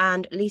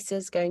 and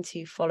Lisa's going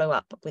to follow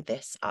up with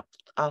this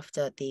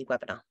after the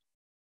webinar.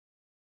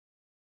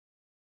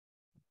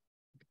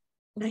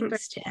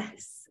 Thanks,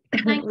 Jess.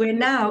 We're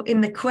now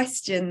in the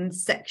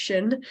questions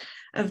section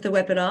of the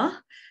webinar.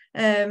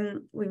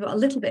 We've got a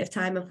little bit of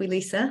time, have we,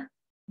 Lisa?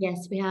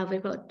 Yes, we have.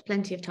 We've got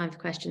plenty of time for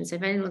questions. So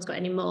if anyone's got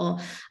any more.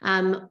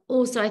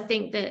 Also, I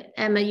think that,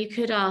 Emma, you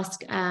could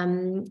ask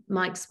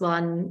Mike's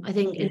one. I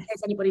think in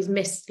case anybody's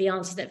missed the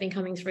answers that have been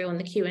coming through on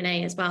the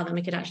Q&A as well, then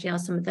we could actually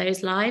ask some of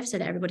those live so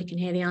that everybody can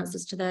hear the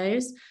answers to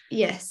those.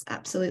 Yes,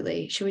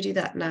 absolutely. Shall we do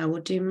that now?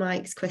 We'll do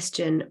Mike's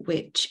question,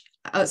 which,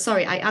 oh,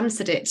 sorry, I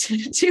answered it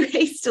too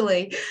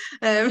hastily.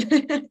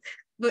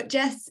 But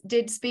Jess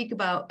did speak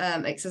about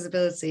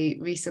accessibility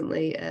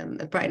recently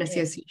at Brighton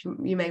SEO, so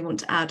you may want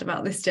to add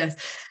about this, Jess.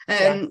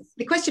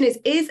 The question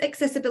is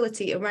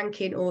accessibility a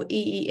ranking or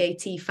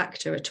EEAT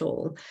factor at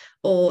all,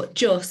 or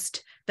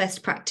just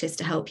best practice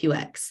to help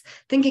UX?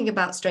 Thinking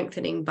about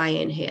strengthening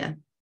buy-in here.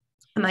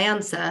 And my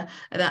answer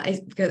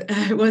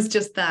was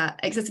just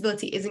that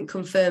accessibility isn't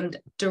confirmed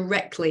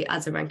directly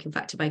as a ranking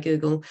factor by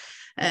Google,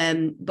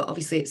 but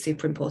obviously it's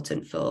super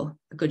important for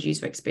a good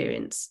user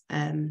experience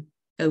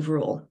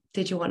overall.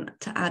 Did you want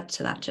to add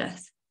to that,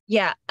 Jess?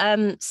 Yeah,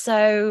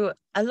 so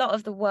a lot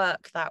of the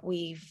work that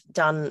we've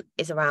done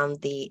is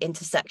around the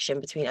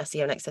intersection between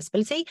SEO and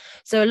accessibility.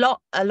 So a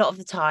lot of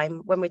the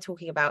time when we're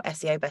talking about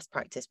SEO best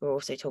practice, we're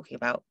also talking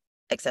about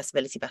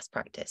accessibility best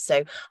practice.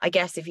 So I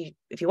guess if you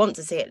want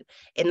to see it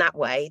in that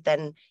way,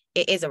 then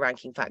it is a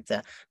ranking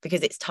factor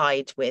because it's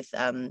tied with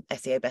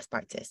SEO best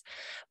practice.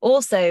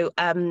 Also,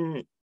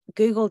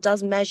 Google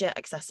does measure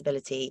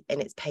accessibility in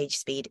its page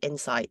speed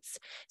insights.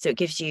 So it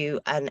gives you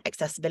an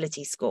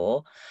accessibility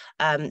score.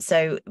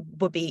 So it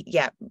would be,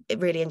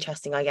 really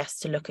interesting, I guess,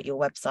 to look at your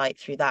website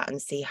through that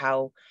and see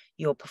how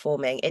you're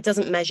performing. It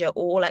doesn't measure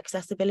all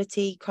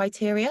accessibility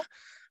criteria,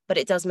 but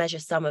it does measure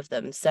some of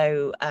them.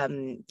 So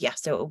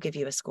so it will give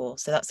you a score.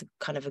 So that's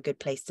kind of a good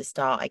place to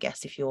start, I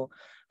guess, if you're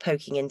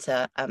poking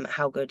into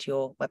how good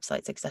your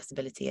website's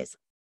accessibility is.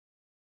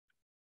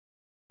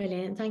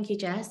 Brilliant. Thank you,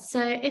 Jess.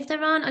 So if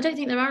there aren't, I don't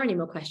think there are any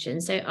more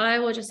questions. So I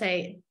will just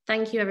say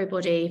thank you,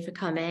 everybody, for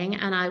coming.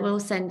 And I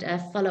will send a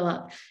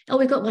follow-up. Oh,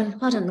 we've got one.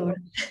 Well done, Laura.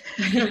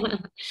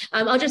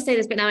 I'll just say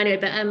this bit now anyway,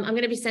 but I'm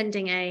going to be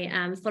sending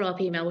a follow-up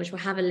email, which will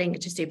have a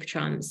link to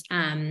Supertrons.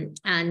 And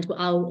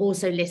I'll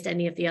also list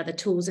any of the other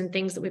tools and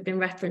things that we've been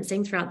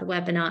referencing throughout the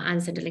webinar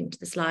and send a link to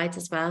the slides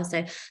as well.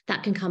 So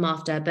that can come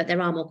after, but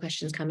there are more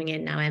questions coming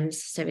in now,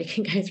 Ems, so we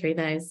can go through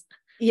those.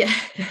 Yeah.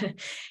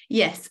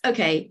 Yes.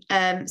 Okay.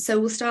 So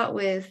we'll start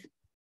with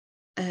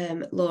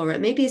Laura.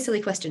 Maybe a silly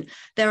question.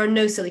 There are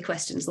no silly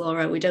questions,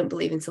 Laura. We don't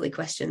believe in silly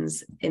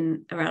questions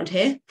around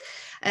here.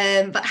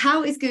 But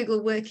how is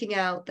Google working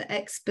out the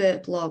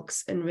expert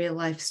blogs and real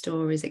life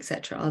stories,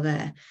 etc. are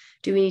there?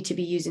 Do we need to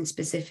be using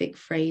specific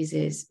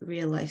phrases,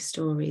 real life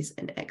stories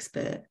and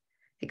expert,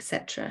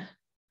 etc.?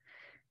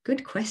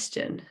 Good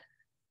question.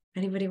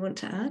 Anybody want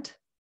to add?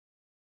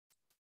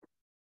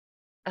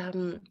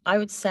 I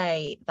would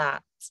say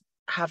that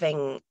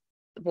having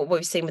what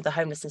we've seen with the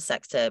homelessness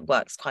sector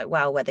works quite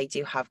well, where they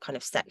do have kind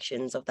of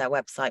sections of their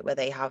website where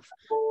they have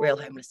real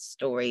homeless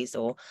stories,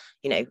 or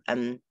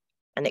and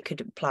it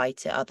could apply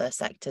to other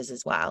sectors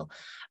as well.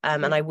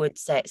 And I would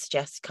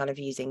suggest kind of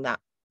using that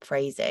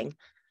phrasing.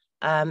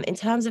 In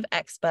terms of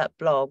expert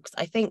blogs,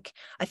 I think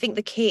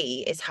the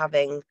key is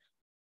having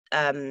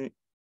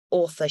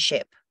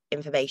authorship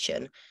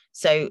information.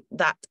 So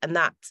that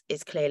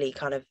is clearly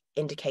kind of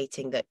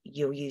indicating that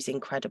you're using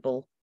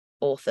credible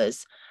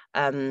authors.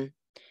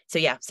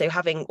 So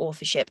having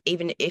authorship,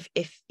 even if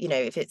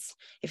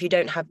you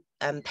don't have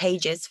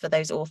pages for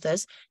those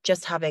authors,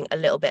 just having a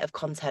little bit of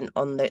content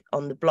on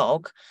the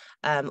blog,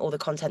 or the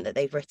content that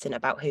they've written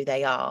about who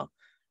they are,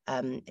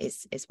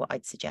 is what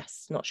I'd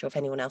suggest. Not sure if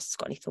anyone else has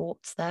got any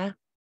thoughts there.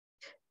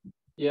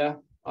 Yeah,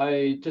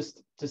 I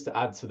just to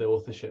add to the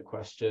authorship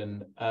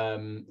question,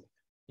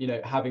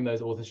 having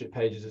those authorship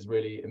pages is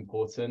really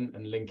important,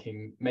 and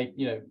linking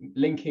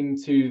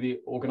to the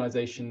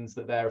organizations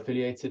that they're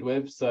affiliated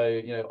with.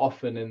 So,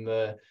 often in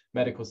the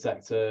medical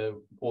sector,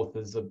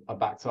 authors are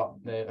backed up,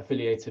 they're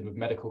affiliated with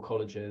medical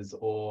colleges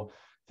or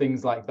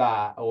things like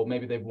that, or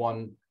maybe they've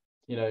won,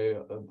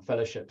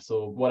 fellowships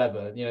or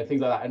whatever,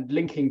 things like that, and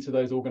linking to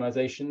those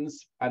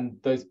organizations and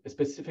those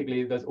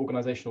specifically those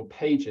organizational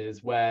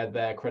pages where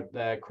they're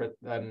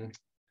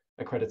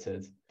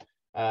accredited.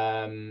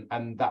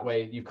 And that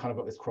way you've kind of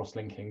got this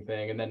cross-linking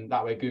thing, and then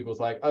that way Google's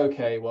like,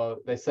 okay, well,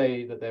 they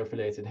say that they're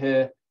affiliated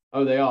here,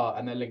 oh, they are,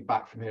 and they're linked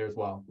back from here as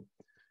well.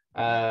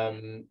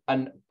 And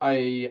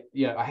I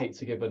hate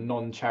to give a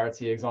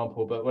non-charity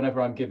example, but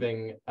whenever I'm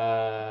giving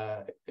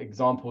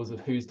examples of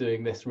who's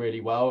doing this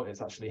really well,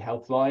 it's actually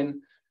Healthline.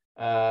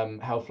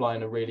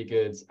 Healthline are really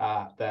good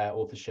at their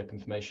authorship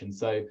information.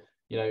 So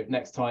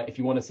next time, if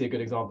you want to see a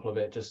good example of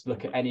it, just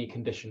look at any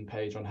condition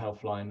page on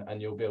Healthline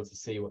and you'll be able to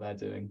see what they're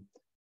doing.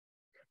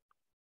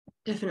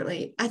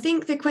 Definitely. I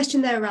think the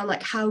question there around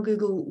like how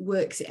Google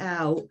works it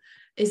out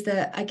is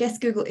that I guess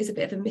Google is a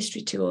bit of a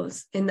mystery to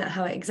us in that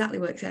how it exactly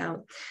works it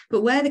out.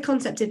 But where the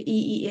concept of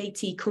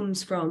EEAT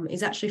comes from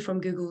is actually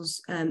from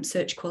Google's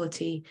search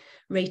quality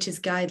raters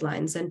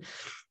guidelines. And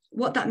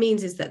what that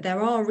means is that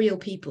there are real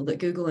people that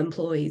Google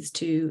employs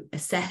to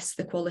assess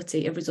the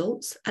quality of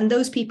results, and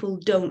those people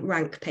don't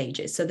rank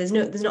pages. So there's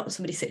not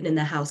somebody sitting in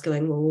their house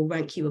going, well, we'll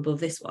rank you above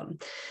this one.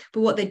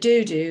 But what they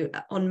do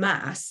en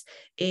masse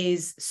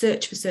is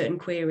search for certain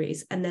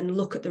queries and then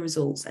look at the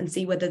results and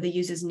see whether the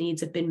user's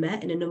needs have been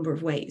met in a number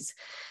of ways.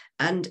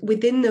 And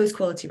within those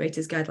quality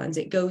raters guidelines,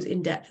 it goes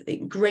in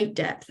great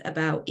depth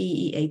about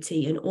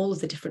EEAT and all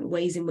of the different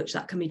ways in which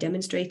that can be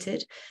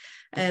demonstrated.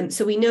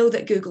 So we know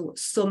that Google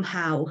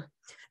somehow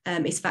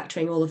is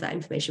factoring all of that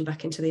information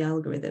back into the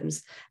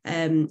algorithms.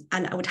 And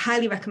I would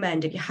highly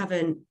recommend, if you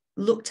haven't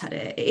looked at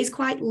it, it is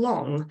quite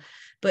long,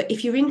 but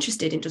if you're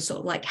interested in just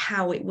sort of like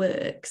how it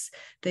works,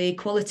 the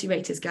quality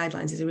raters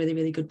guidelines is a really,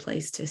 really good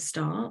place to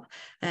start.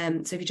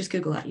 So if you just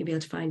Google that, you'll be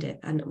able to find it,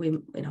 and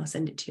I'll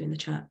send it to you in the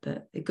chat,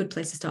 but a good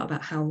place to start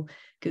about how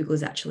Google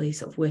is actually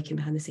sort of working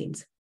behind the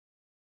scenes.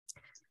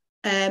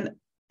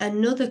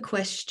 Another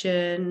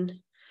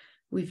question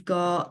we've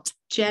got,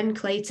 Jen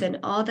Clayton,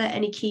 are there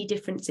any key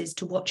differences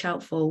to watch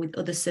out for with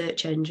other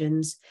search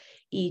engines,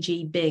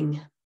 e.g.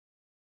 Bing?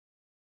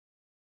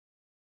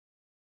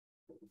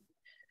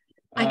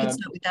 I can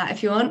start with that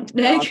if you want,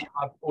 Nick.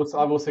 I've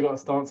also got a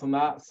stance on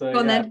that. So go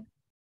on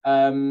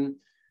then.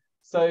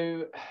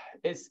 So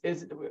this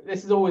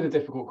is always a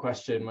difficult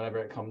question whenever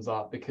it comes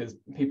up, because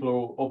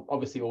people are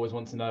obviously always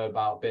want to know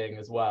about Bing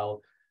as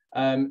well.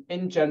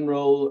 In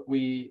general,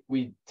 we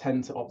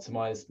tend to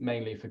optimize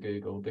mainly for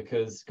Google,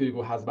 because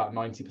Google has about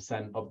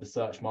 90% of the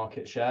search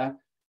market share.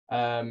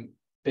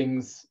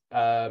 Bing's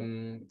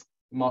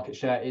market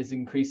share is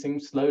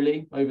increasing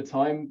slowly over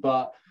time,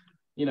 but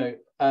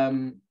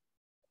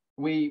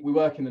we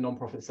work in the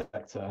non-profit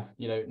sector.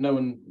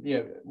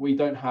 We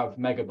don't have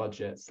mega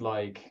budgets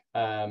like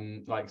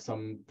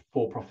some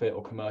for-profit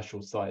or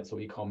commercial sites or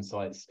e-com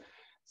sites.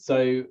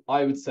 So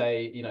I would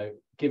say,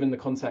 given the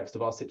context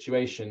of our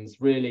situations,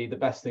 really the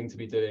best thing to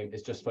be doing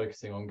is just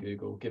focusing on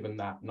Google, given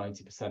that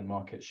 90%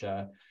 market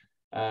share.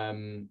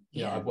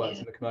 I've worked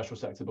in the commercial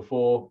sector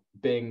before.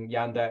 Bing,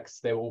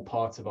 Yandex, they were all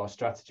part of our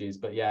strategies.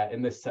 But yeah,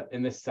 in this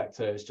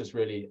sector, it's just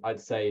really,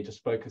 I'd say,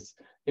 just focus,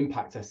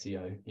 impact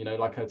SEO.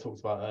 Like I talked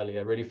about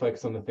earlier, really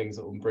focus on the things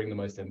that will bring the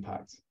most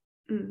impact.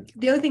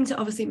 The other thing to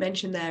obviously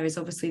mention there is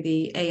obviously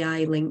the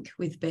AI link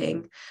with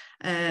Bing,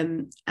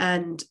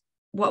 and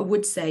what I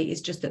would say is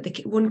just that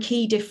the one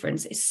key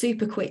difference, is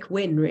super quick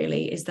win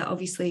really, is that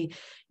obviously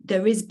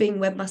there is Bing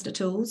Webmaster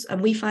Tools, and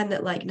we find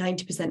that like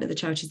 90% of the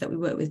charities that we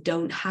work with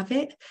don't have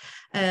it.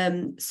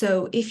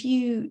 So if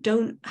you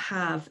don't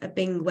have a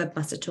Bing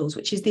Webmaster Tools,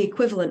 which is the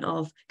equivalent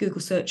of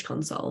Google Search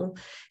Console,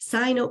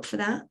 sign up for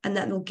that, and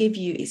that will give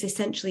you, it's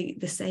essentially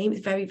the same.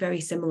 It's very, very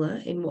similar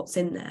in what's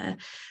in there.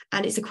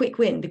 And it's a quick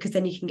win, because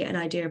then you can get an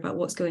idea about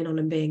what's going on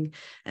in Bing.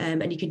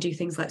 And you can do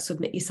things like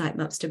submit your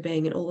sitemaps to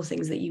Bing and all the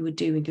things that you would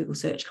do in Google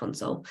Search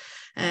Console.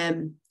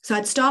 So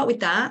I'd start with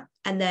that.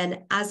 And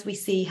then as we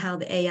see how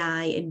the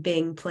AI in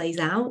Bing plays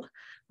out,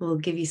 we'll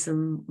give you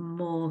some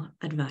more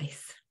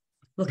advice.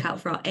 Look out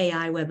for our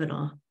AI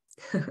webinar.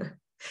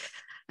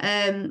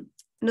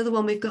 Another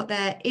one we've got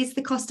there is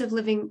the cost of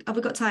living. Have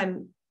we got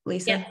time,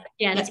 Lisa?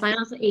 Yeah, that's fine.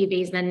 I'll answer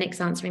Evie's, and then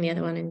Nick's answering the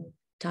other one in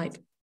type.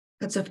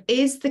 Good stuff.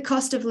 Is the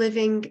cost of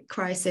living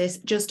crisis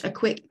just a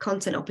quick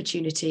content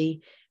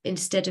opportunity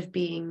instead of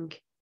being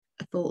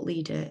a thought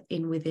leader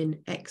within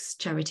X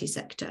charity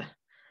sector?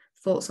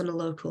 Thoughts on a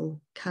local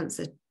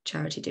cancer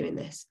charity doing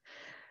this?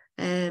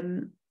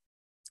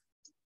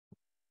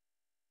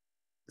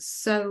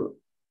 So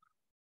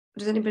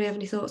does anybody have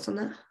any thoughts on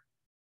that?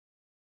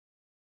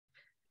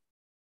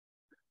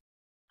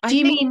 Do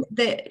you mean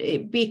that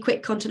it'd be a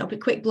quick content up, a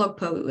quick blog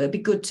post? It would be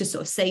good to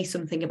sort of say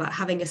something about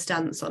having a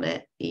stance on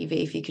it,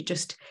 Evie. If you could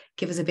just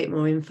give us a bit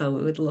more info,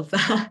 we would love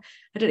that.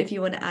 I don't know if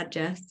you want to add,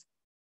 Jess.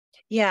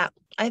 Yeah,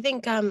 I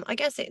think I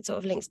guess it sort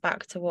of links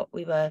back to what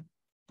we were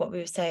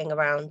saying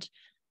around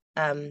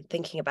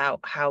thinking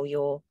about how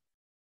your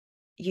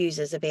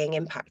users are being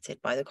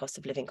impacted by the cost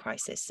of living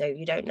crisis. So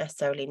you don't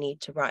necessarily need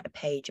to write a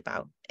page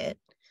about it,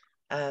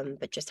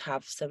 but just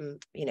have some,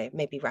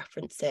 maybe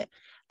reference it,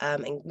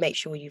 and make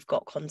sure you've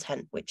got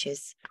content which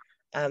is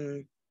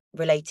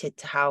related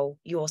to how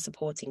you're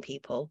supporting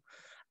people,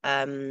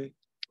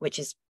 which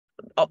is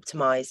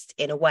optimized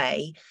in a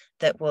way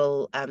that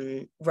will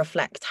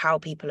reflect how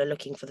people are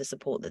looking for the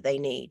support that they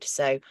need.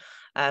 So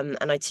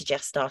and I'd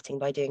suggest starting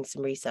by doing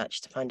some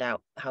research to find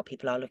out how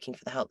people are looking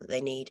for the help that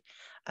they need,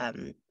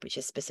 which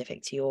is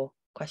specific to your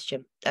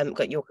question,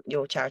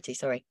 your charity,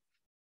 sorry.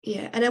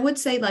 Yeah, and I would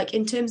say, like,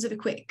 in terms of a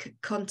quick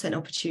content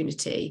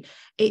opportunity,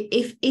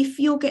 if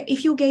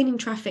you're gaining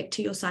traffic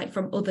to your site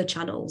from other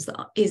channels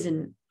that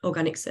isn't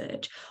organic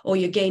search, or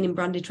you're gaining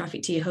branded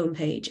traffic to your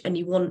homepage, and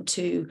you want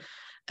to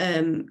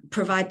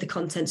provide the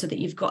content so that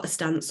you've got a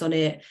stance on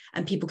it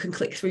and people can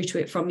click through to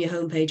it from your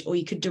homepage, or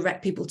you could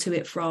direct people to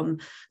it from,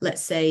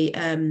 let's say,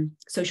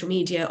 social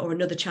media or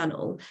another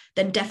channel,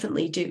 then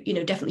definitely do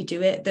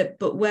it.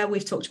 But where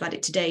we've talked about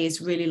it today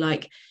is really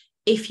like,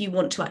 if you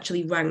want to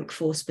actually rank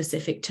for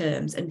specific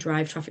terms and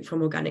drive traffic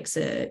from organic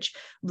search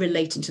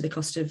relating to the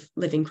cost of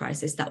living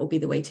crisis, that will be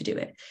the way to do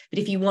it. But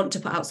if you want to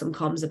put out some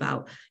comms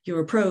about your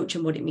approach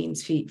and what it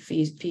means for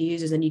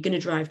users, and you're going to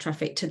drive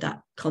traffic to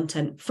that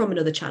content from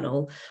another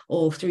channel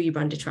or through your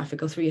branded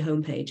traffic or through your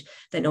homepage,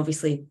 then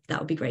obviously that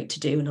would be great to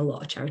do. And a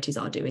lot of charities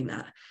are doing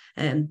that.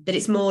 But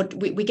it's more,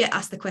 we get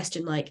asked the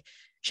question like,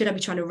 should I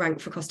be trying to rank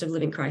for cost of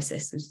living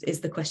crisis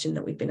is the question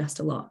that we've been asked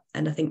a lot.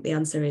 And I think the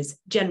answer is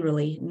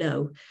generally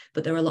no,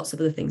 but there are lots of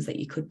other things that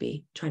you could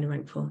be trying to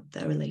rank for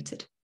that are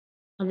related.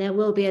 And there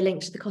will be a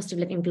link to the cost of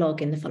living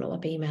blog in the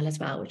follow-up email as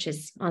well, which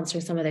is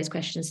answering some of those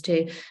questions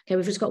too. Okay,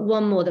 we've just got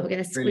one more that we're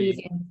going to squeeze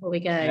in before we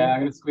go. Yeah,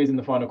 I'm going to squeeze in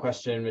the final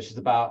question, which is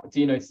about, do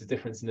you notice a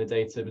difference in the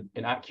data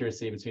in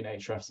accuracy between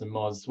Ahrefs and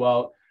Moz?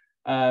 Well,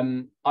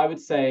 I would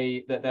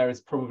say that there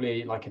is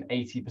probably like an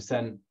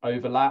 80%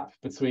 overlap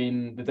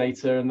between the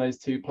data and those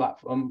two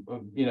platforms,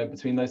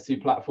 between those two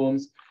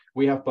platforms.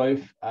 We have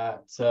both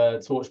at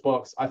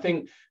Torchbox. I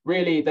think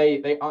really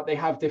they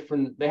have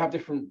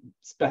different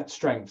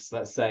strengths,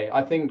 let's say.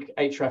 I think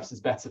Ahrefs is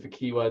better for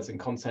keywords and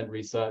content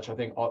research. I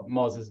think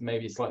Moz is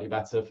maybe slightly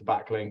better for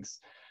backlinks.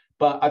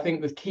 But I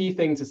think the key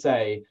thing to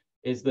say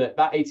is that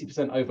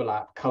 80%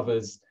 overlap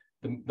covers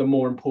the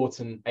more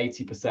important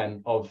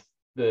 80% of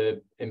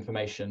the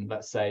information,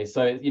 let's say.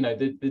 So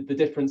the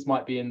difference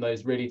might be in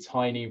those really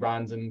tiny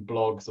random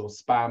blogs or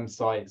spam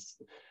sites,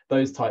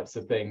 those types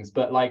of things,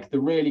 but like the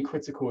really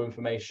critical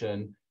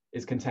information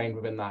is contained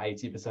within that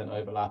 80%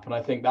 overlap. And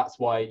I think that's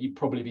why you'd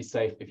probably be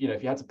safe if you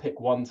had to pick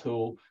one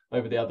tool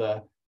over the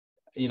other,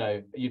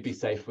 you'd be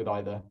safe with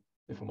either,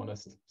 if I'm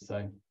honest.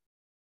 So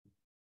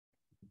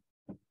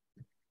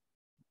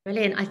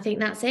brilliant. I think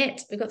that's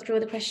it. We got through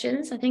all the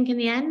questions, I think, in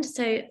the end.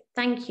 So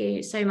thank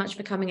you so much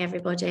for coming,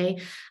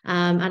 everybody.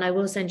 And I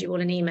will send you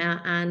all an email,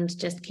 and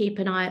just keep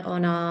an eye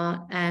on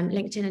our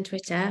LinkedIn and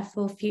Twitter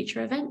for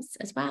future events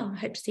as well. I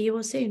hope to see you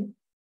all soon.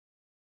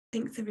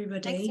 Thanks,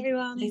 everybody. Thanks,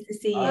 everyone. Nice to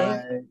see you.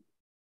 Bye.